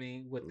 You know what I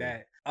mean with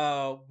that.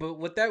 But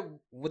with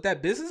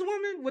that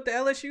businesswoman with the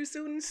LSU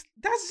students,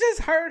 that's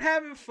just her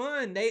having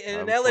fun.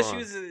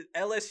 LSU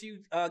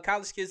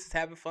college kids is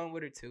having fun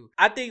with her too.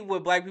 I think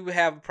what black people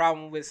have a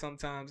problem with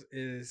sometimes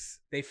is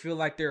they feel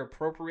like they're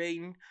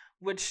appropriating,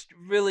 which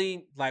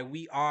really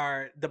we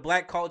are. The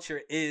black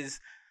culture is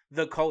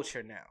the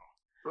culture now.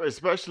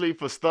 Especially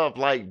for stuff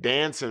like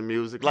dancing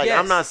music. Like, yes.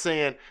 I'm not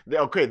saying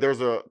okay,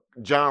 there's a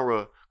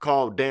genre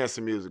called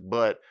dancing music,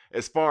 but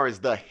as far as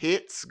the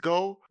hits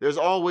go, there's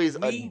always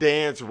a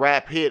dance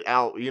rap hit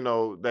out,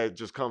 that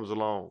just comes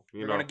along.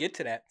 We're gonna get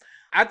to that.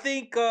 I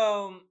think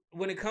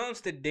when it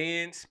comes to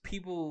dance,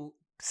 people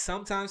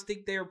sometimes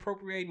think they're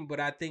appropriating, but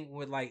I think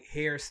with like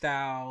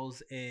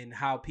hairstyles and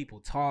how people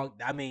talk,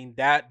 I mean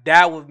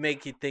that would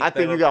make you think. I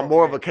think you got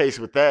more of a case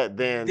with that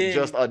than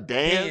just a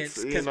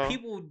dance, because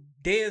people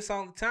dance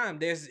all the time.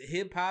 There's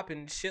hip hop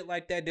and shit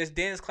like that. There's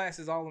dance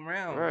classes all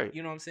around. Right.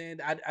 You know what I'm saying?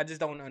 I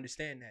just don't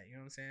understand that. You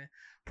know what I'm saying?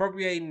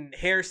 Appropriating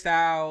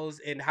hairstyles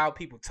and how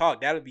people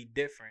talk, that would be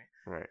different.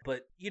 Right.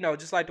 But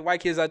just like the white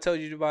kids I told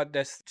you about,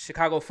 that's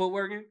Chicago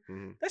footworking.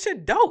 Mm-hmm. That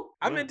shit dope.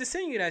 I meant to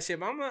send you that shit,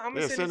 but I'm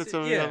gonna send it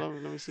to me. Yeah,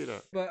 let me see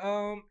that. But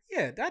I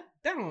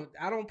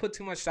don't put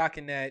too much stock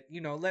in that.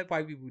 Let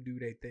white people do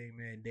their thing,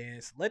 man.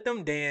 Dance. Let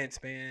them dance,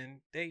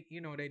 man. They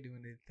they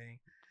doing their thing.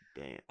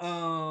 Dance.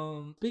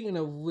 Speaking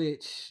of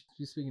which,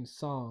 speaking of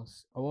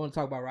songs, I want to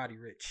talk about Roddy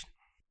Ricch.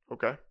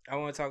 Okay. I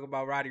want to talk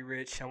about Roddy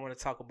Ricch. I want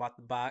to talk about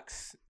The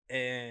Box,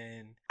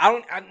 and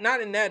I'm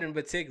not in that in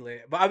particular,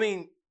 but I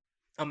mean,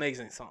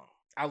 amazing song.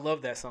 I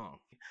love that song.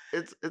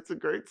 It's a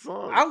great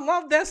song. I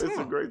love that song. It's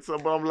a great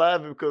song, but I'm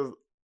laughing because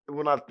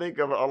when I think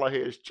of it, all I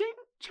hear is ching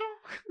chong.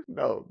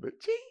 No, the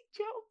ching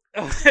chong.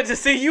 To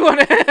see you on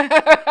it.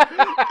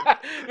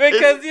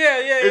 Because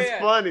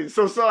it's funny.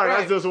 So sorry, right.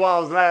 That's just why I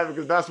was laughing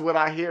because that's what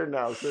I hear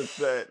now. Since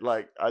that,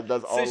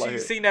 that's all I hear. Since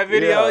you've seen that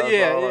video,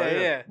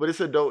 yeah. But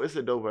it's a dope ass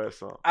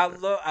song. I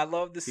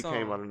love the song. He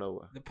came out of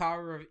nowhere. The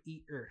Power of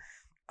Eater.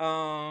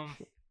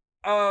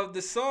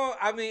 The song,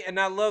 I mean, and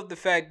I love the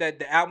fact that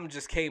the album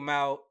just came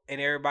out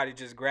and everybody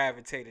just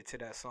gravitated to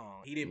that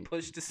song. He didn't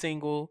push the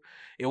single.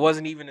 It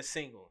wasn't even a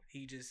single.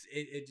 He just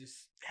it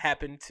just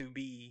happened to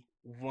be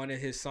one of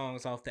his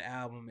songs off the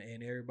album,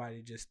 and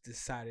everybody just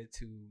decided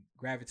to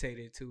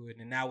gravitate to it,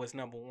 and now it's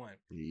number one.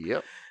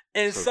 Yep.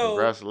 And so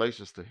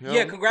congratulations to him.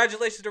 Yeah,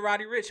 congratulations to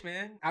Roddy Ricch,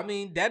 man. I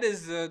mean, that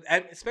is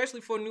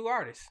especially for a new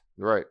artist.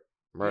 Right.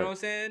 You know what I'm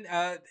saying?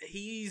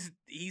 He's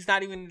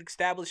not even an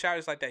established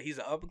artist like that. He's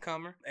an up and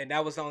comer, and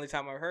that was the only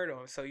time I heard of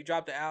him. So he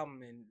dropped the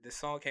album, and the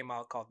song came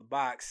out called "The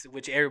Box,"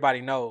 which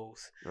everybody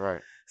knows.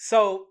 Right.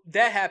 So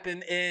that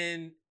happened,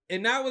 and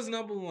that was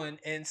number one.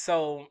 And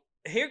so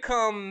here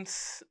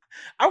comes.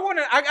 I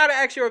gotta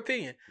ask your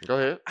opinion. Go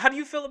ahead. How do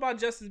you feel about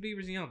Justin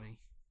Bieber's "Yummy"?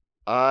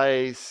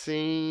 I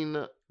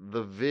seen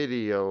the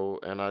video,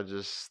 and I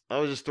was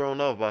just thrown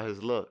off by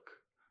his look.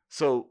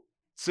 So.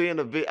 Seeing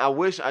the video, I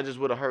wish I just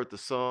would have heard the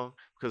song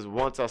because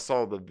once I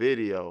saw the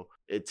video,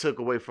 it took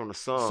away from the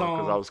song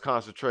because I was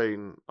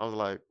concentrating. I was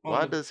like,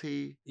 why does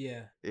he?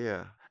 Yeah.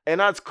 Yeah. And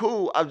that's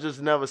cool. I've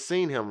just never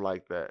seen him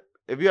like that.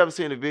 If you haven't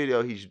seen the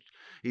video, he's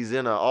in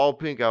an all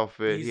pink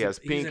outfit. He has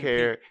pink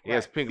hair. He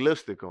has pink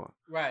lipstick on.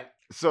 Right.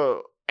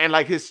 So And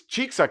like his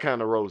cheeks are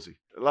kind of rosy.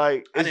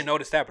 Like I didn't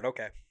notice that, but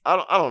okay. I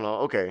don't know.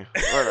 Okay.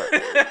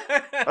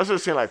 That's what it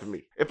seemed like to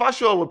me. If I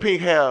show up with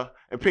pink hair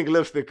and pink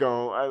lipstick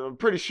on, I'm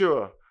pretty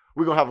sure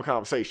we're gonna have a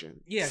conversation.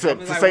 Yeah, to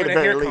like, say where the the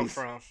hair very come least.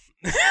 from?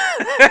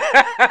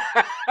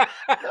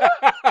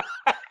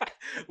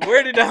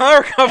 Where did the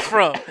hair come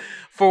from?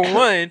 For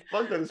one.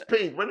 Fuck that, it's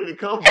pink. Where did it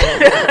come from?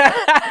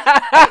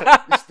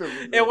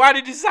 And why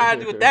did you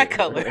decide with that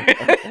color?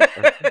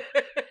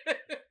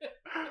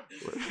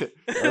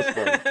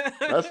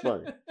 That's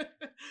funny.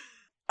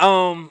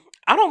 I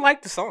don't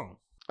like the song.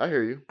 I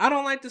hear you. I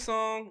don't like the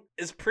song.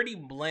 It's pretty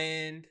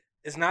bland.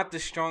 It's not the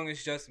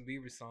strongest Justin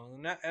Bieber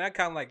song, and I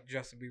kind of like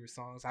Justin Bieber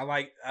songs. I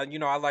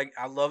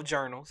love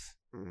Journals.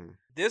 Mm-hmm.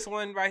 This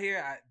one right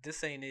here,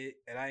 this ain't it,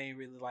 and I ain't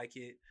really like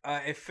it.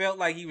 It felt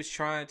like he was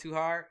trying too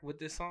hard with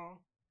this song.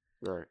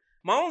 Right.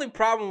 My only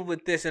problem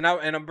with this, and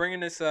I'm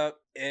bringing this up,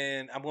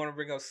 and I'm going to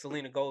bring up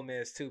Selena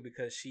Gomez too,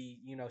 because she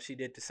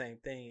did the same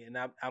thing, and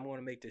I'm going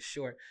to make this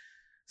short.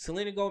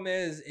 Selena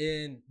Gomez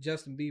and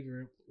Justin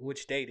Bieber,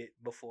 which dated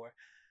before,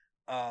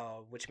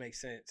 which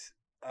makes sense.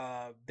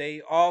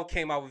 They all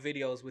came out with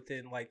videos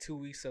within like 2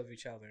 weeks of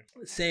each other,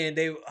 saying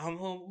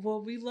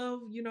we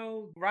love,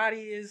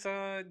 Roddy is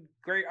a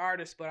great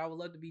artist, but I would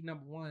love to be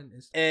number one.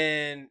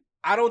 And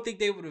I don't think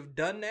they would have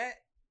done that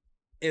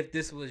if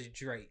this was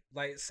Drake.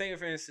 Like, say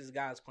for instance,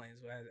 God's Plans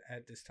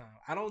at this time.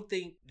 I don't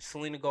think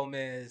Selena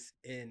Gomez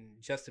and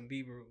Justin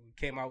Bieber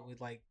came out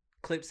with like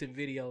clips and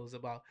videos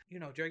about,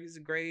 Drake is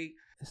great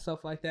and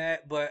stuff like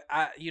that. But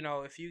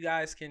if you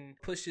guys can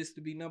push this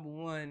to be number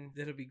one,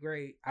 that'll be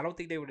great. I don't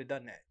think they would have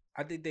done that.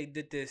 I think they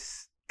did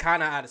this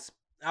kind of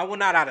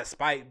not out of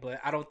spite, but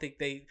I don't think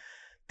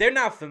they're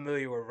not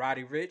familiar with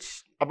Roddy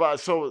Ricch.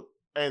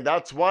 And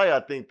that's why I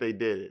think they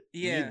did it.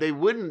 Yeah. They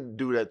wouldn't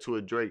do that to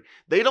a Drake.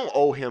 They don't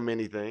owe him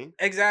anything.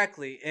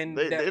 Exactly. And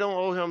they don't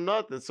owe him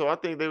nothing. So I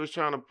think they was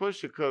trying to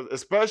push it,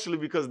 especially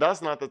because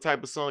that's not the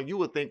type of song you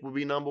would think would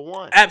be number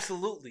one.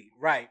 Absolutely.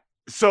 Right.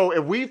 So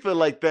if we feel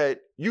like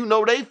that,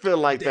 they feel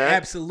like that.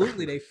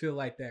 Absolutely, they feel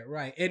like that,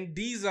 right? And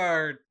these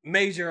are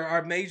major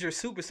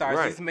superstars,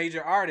 right. These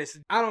major artists.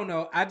 I don't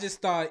know. I just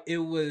thought it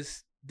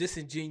was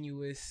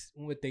disingenuous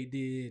what they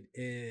did,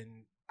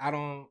 and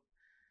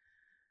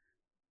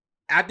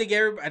I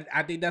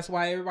think that's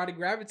why everybody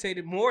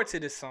gravitated more to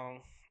this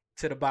song,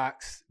 to the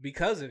box,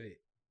 because of it.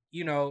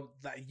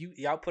 Like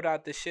y'all put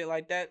out this shit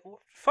like that.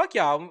 Fuck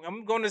y'all.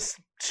 I'm going to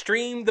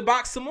stream the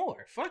box some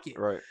more. Fuck it.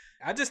 Right.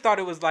 I just thought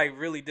it was like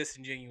really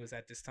disingenuous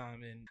at this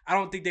time, and I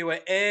don't think they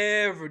would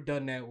ever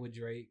done that with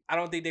Drake. I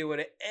don't think they would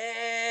have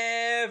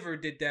ever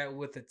did that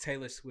with a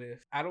Taylor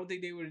Swift. I don't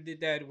think they would have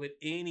did that with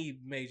any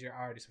major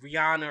artist,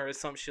 Rihanna or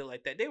some shit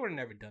like that. They would have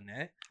never done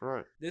that.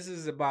 Right. This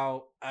is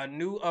about a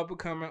new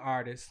up-and-coming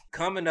artist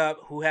coming up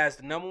who has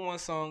the number one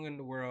song in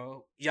the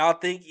world. Y'all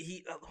think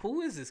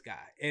who is this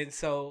guy? And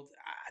so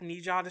I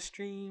need y'all to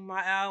stream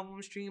my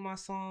album, stream my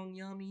song,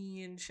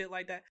 Yummy and shit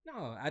like that.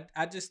 No,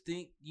 I just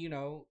think,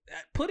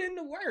 put in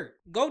the work.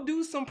 Go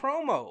do some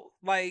promo.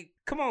 Like,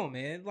 come on,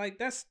 man. Like,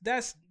 that's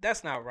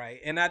not right.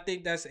 And I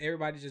think that's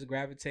everybody just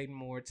gravitating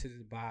more to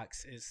the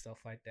box and stuff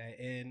like that.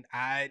 And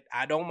I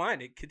don't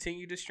mind it.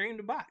 Continue to stream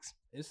the box.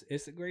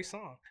 It's a great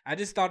song. I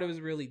just thought it was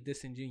really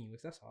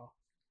disingenuous. That's all.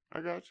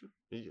 I got you.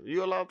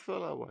 You're allowed to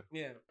feel that way.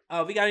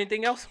 Yeah. We got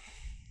anything else?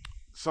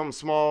 Something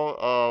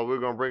small. We're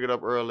gonna bring it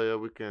up earlier.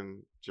 We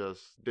can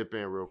just dip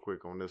in real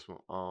quick on this one.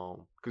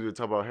 Because we were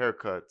talking about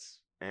haircuts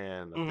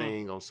and a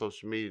thing on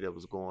social media that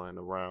was going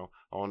around.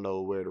 I don't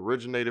know where it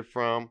originated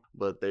from,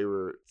 but they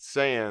were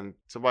saying,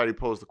 somebody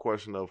posed the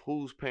question of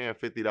who's paying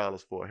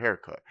 $50 for a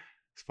haircut.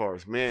 As far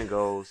as men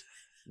goes,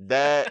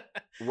 that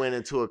went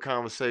into a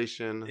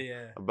conversation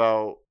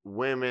about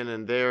women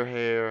and their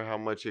hair, how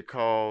much it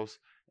costs,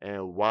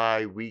 and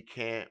why we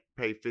can't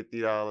pay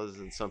 $50.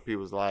 And some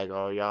people's like,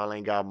 oh, y'all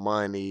ain't got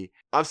money.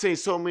 I've seen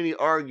so many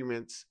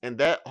arguments, and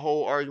that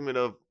whole argument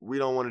of we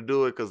don't want to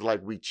do it because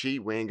like we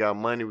cheap, we ain't got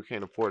money, we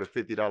can't afford a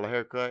 $50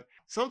 haircut.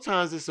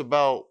 Sometimes it's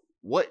about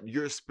what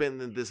you're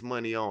spending this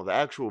money on, the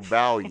actual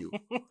value.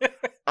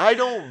 I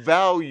don't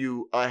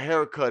value a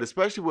haircut,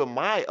 especially with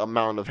my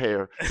amount of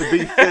hair, to be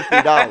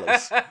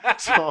 $50.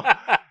 So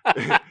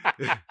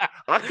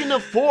I can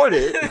afford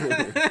it.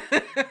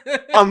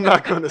 I'm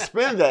not going to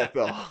spend that,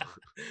 though.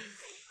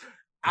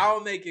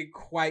 I'll make it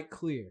quite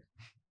clear.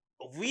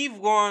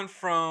 We've gone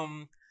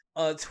from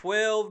a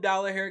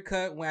 $12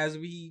 haircut as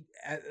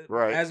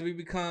we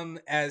become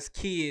as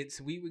kids.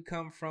 We would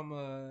come from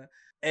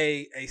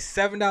a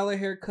 $7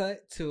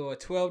 haircut to a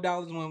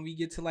 $12 when we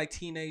get to like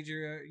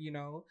teenager,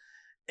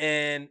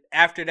 and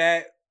after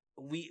that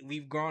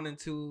we've grown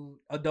into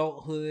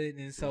adulthood,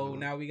 and so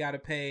now we got to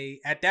pay.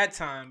 At that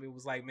time it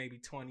was like maybe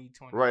 20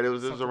 right. It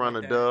was around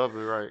like a dub,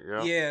 right?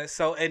 Yeah.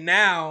 So and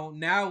now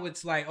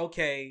it's like,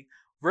 okay,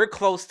 we're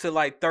close to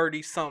like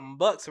 30 something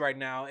bucks right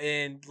now,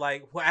 and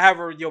like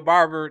however your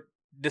barber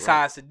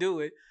decides to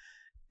do it.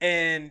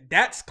 And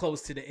that's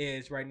close to the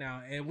edge right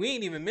now. And we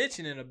ain't even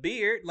mentioning a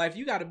beard. Like, if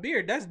you got a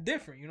beard, that's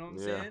different. You know what I'm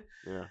saying?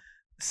 Yeah.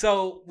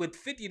 So,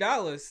 with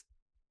 $50,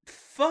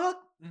 fuck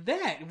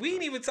that. We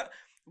ain't even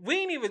we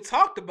ain't even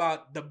talked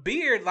about the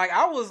beard. Like,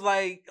 I was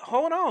like,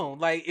 hold on.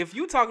 Like, if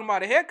you talking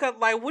about a haircut,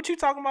 like, what you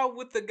talking about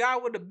with the guy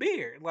with the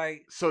beard?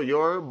 Like, So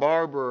your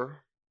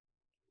barber,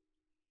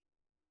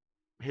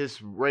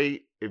 his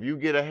rate, if you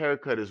get a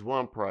haircut, is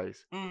one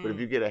price. But if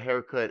you get a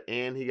haircut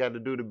and he got to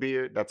do the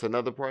beard, that's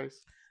another price?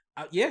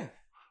 Yeah.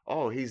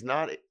 Oh, he's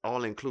not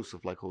all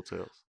inclusive like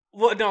hotels.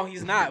 Well, no,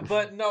 he's not.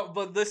 But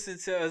listen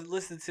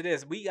to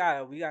this. We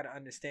gotta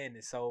understand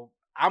this. So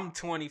I'm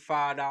 $25,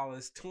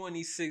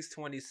 $26,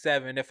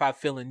 $27 if I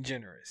feeling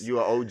generous. You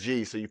are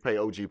OG, so you pay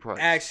OG price.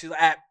 Actually,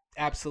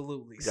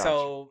 absolutely. Gotcha.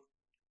 So,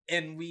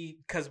 and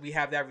because we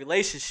have that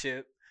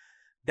relationship,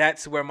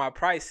 that's where my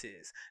price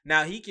is.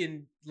 Now he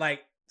can,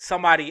 like,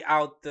 somebody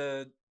out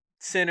the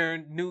center,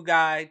 new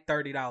guy,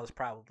 $30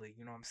 probably.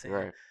 You know what I'm saying?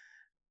 Right.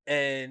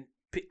 And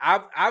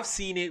I've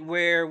seen it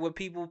where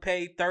people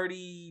pay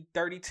 $30,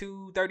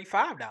 $32,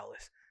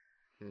 $35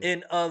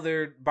 in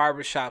other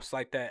barbershops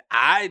like that.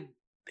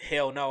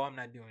 Hell no, I'm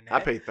not doing that. I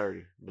pay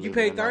 30. You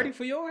paid 30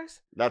 for yours?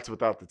 That's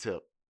without the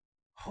tip.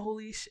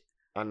 Holy shit.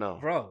 I know.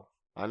 Bro.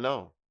 I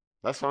know.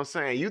 That's what I'm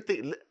saying. You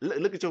think,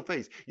 look at your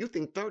face. You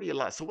think 30 a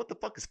lot. So what the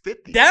fuck is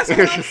 50? That's what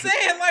I'm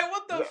saying. Like,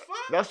 what the fuck?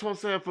 That's what I'm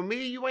saying. For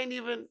me, you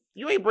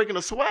ain't breaking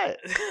a sweat.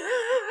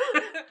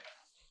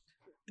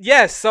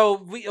 Yes.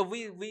 So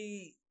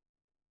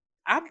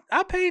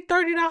I paid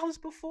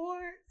 $30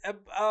 before.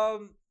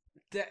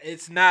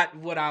 It's not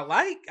what I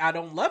like. I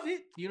don't love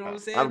it. You know what I'm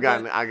saying? I've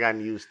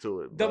gotten used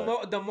to it.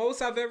 The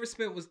most I've ever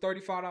spent was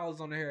 $35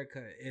 on a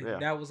haircut, and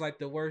that was like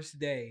the worst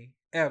day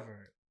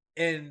ever.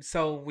 And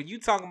so when you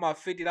talking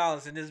about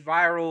 $50 and this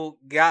viral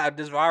guy, a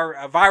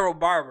viral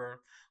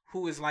barber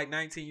who is like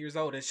 19 years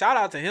old, and shout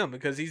out to him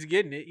because he's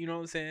getting it. You know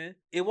what I'm saying?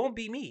 It won't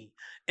be me.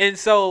 And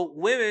so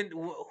women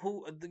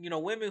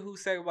who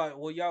say about,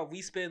 well, y'all,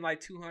 we spend like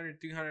 $200,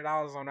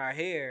 $300 on our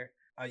hair.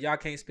 Y'all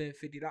can't spend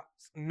 $50.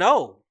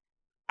 No,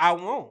 I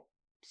won't.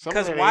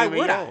 Because why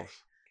would I?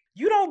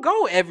 You don't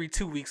go every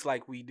 2 weeks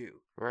like we do.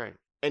 Right.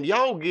 And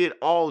y'all get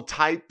all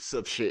types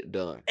of shit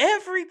done.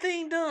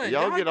 Everything done.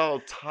 Y'all get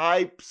all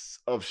types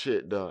of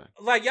shit done.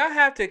 Like, y'all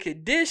have to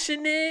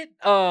condition it.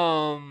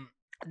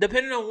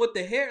 Depending on what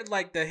the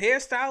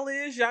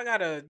hairstyle is, y'all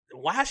gotta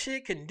wash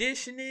it,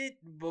 condition it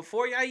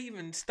before y'all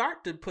even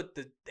start to put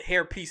the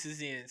hair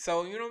pieces in.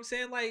 So, you know what I'm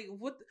saying? Like,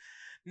 what?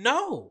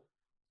 No.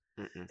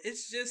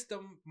 It's just the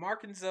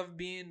markings of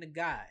being the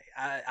guy.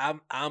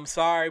 I'm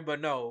sorry, but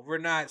no, we're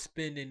not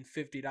spending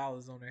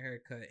 $50 on a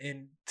haircut.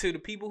 And to the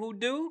people who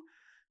do,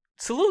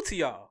 salute to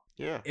y'all.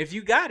 Yeah. If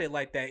you got it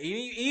like that,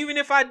 even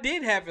if I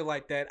did have it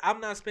like that,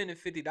 I'm not spending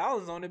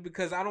 $50 on it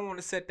because I don't want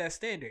to set that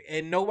standard,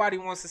 and nobody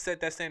wants to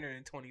set that standard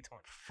in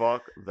 2020.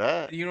 Fuck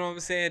that. You know what I'm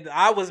saying?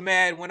 I was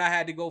mad when I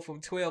had to go from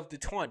 12 to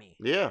 20.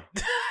 Yeah.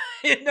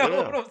 You know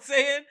what I'm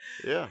saying?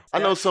 Yeah. I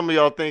know some of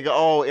y'all think,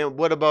 oh, and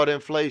what about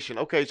inflation?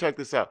 Okay, check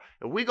this out.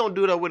 If we gonna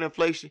do that with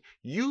inflation,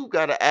 you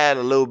gotta add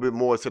a little bit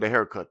more to the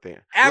haircut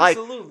then.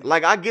 Absolutely.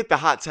 Like I get the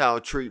hot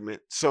towel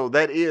treatment, so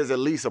that is at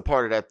least a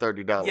part of that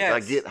 $30. Yes. I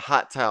get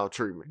hot towel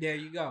treatment. There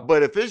you go.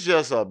 But if it's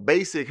just a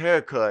basic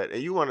haircut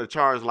and you want to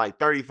charge like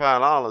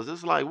 $35,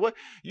 it's like, what?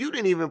 You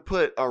didn't even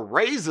put a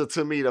razor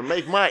to me to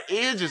make my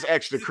edges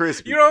extra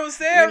crispy. You know what I'm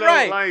saying? You know,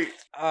 right. Like,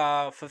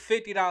 for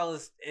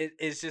 $50,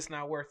 it's just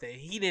not worth it.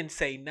 He didn't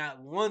say not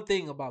one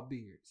thing about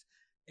beards,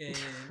 and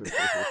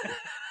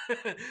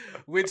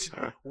which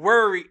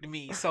worried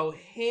me. So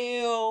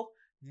hell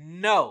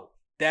no,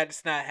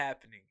 that's not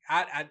happening.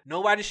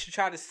 Nobody should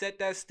try to set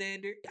that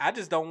standard. I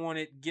just don't want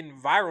it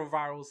getting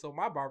viral so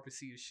my barber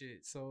see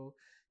shit, so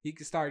he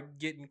can start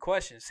getting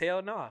questions.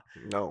 Hell no.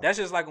 No. That's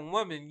just like a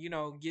woman,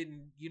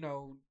 getting,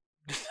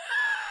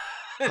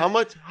 How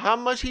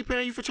much he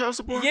paying you for child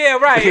support? Yeah,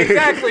 right.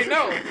 Exactly.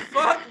 No.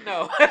 Fuck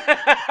no.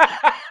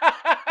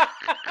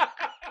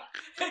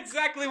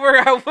 Exactly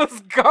where I was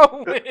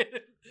going.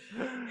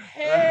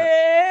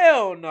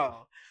 Hell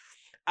no.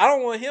 I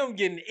don't want him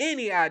getting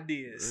any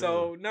ideas.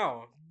 So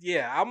no.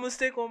 Yeah, I'm gonna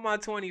stick on my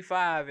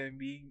 25 and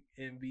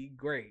be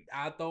great.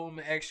 I'll throw him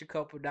an extra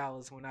couple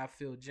dollars when I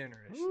feel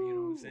generous. You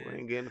know what I'm saying? We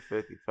ain't getting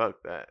 50.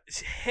 Fuck that.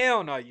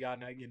 Hell no, y'all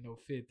not getting no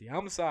 50.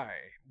 I'm sorry.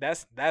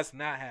 That's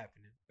not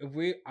happening.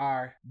 We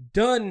are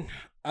done.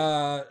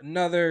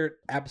 Another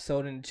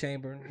episode in the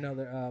chamber,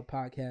 another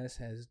podcast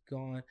has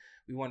gone.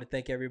 We want to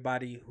thank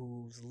everybody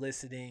who's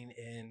listening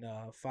and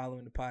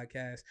following the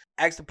podcast.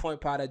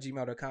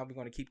 AskThePointPod@gmail.com. We're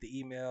going to keep the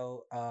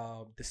email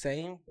the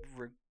same.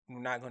 We're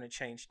not going to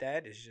change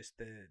that. It's just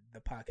the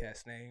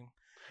podcast name.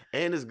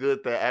 And it's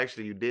good that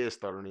actually you did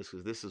start on this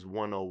because this is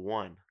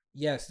 101.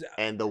 Yes.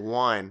 And the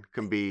one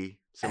can be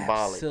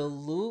symbolic.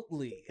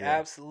 Absolutely. Yeah.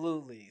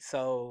 Absolutely.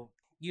 So,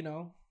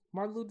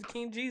 Martin Luther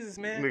King Jesus,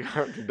 man.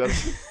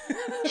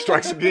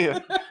 Strikes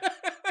again.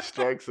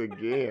 Strikes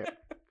again.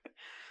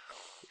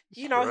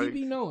 He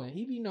be knowing.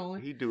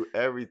 He do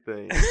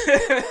everything.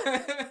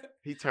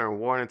 He turned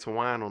water into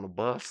wine on the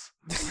bus.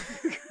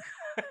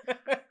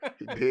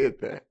 He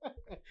did that.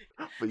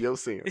 For your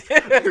sins.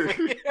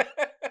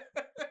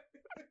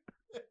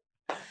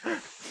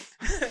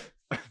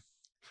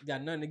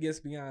 Got nothing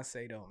against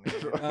Beyonce though,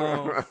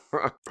 man.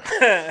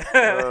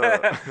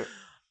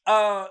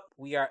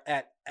 We are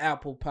at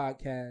Apple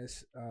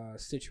Podcasts,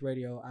 Stitch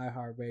Radio,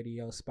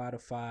 iHeartRadio,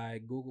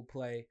 Spotify, Google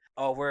Play,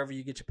 wherever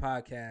you get your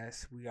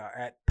podcasts. We are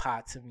at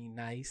Pot to Me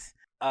Nice.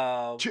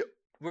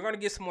 We're gonna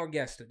get some more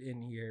guests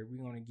in here.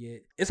 We're gonna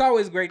get. It's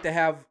always great to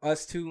have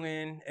us two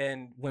in,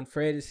 and when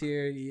Fred is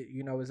here,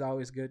 you know, it's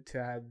always good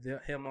to have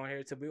him on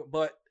here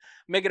but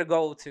make it a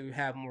goal to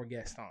have more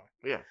guests on.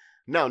 Yeah.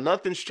 No,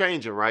 nothing's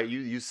changing, right?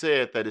 You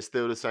said that it's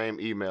still the same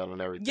email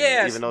and everything.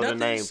 Yes, even though the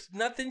names.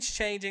 Nothing's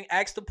changing.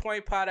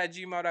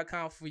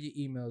 AskThePointPod@gmail.com for your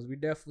emails. We're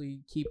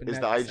definitely keeping Is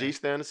that. Is the IG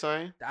staying the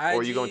same? The IG, or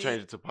are you gonna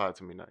change it to Pod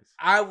to Me Nice?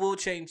 I will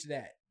change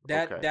that.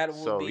 That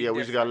will so, be. Yeah, different.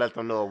 we just gotta let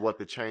them know what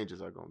the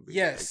changes are gonna be.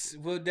 Yes,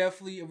 we're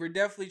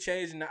definitely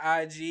changing the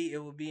IG. It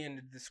will be in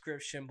the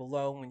description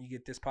below when you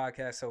get this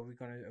podcast. So we're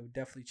gonna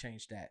definitely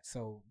change that.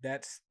 So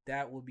that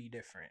will be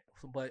different,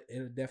 but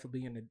it'll definitely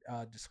be in the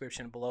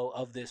description below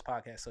of this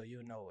podcast, so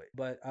you'll know it.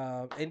 But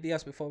anything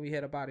else before we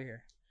head up out of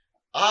here?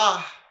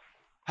 I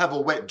have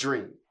a wet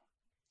dream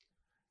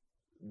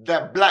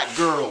that black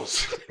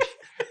girls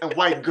and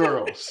white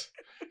girls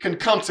can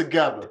come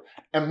together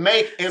and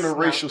make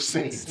interracial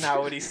scenes. That's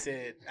not what he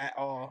said at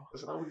all.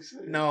 That's not what he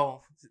said.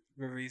 No,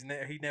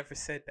 he never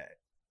said that.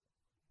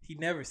 He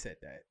never said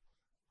that.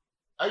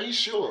 Are you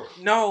sure?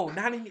 No,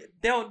 not in.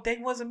 They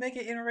wasn't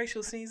making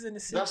interracial scenes in the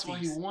 60s. That's why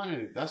he wanted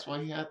it. That's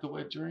why he had the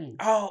wet dream.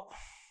 Oh,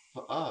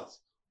 for us.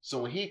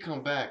 So when he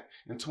come back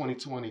in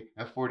 2020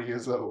 at 40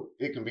 years old,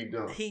 it can be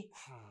done.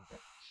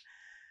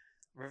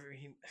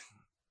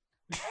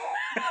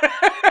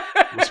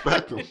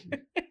 Respect him.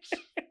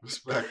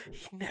 Respect him.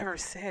 He never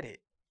said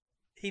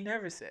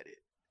it.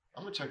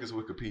 I'm gonna check his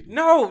Wikipedia.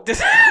 No.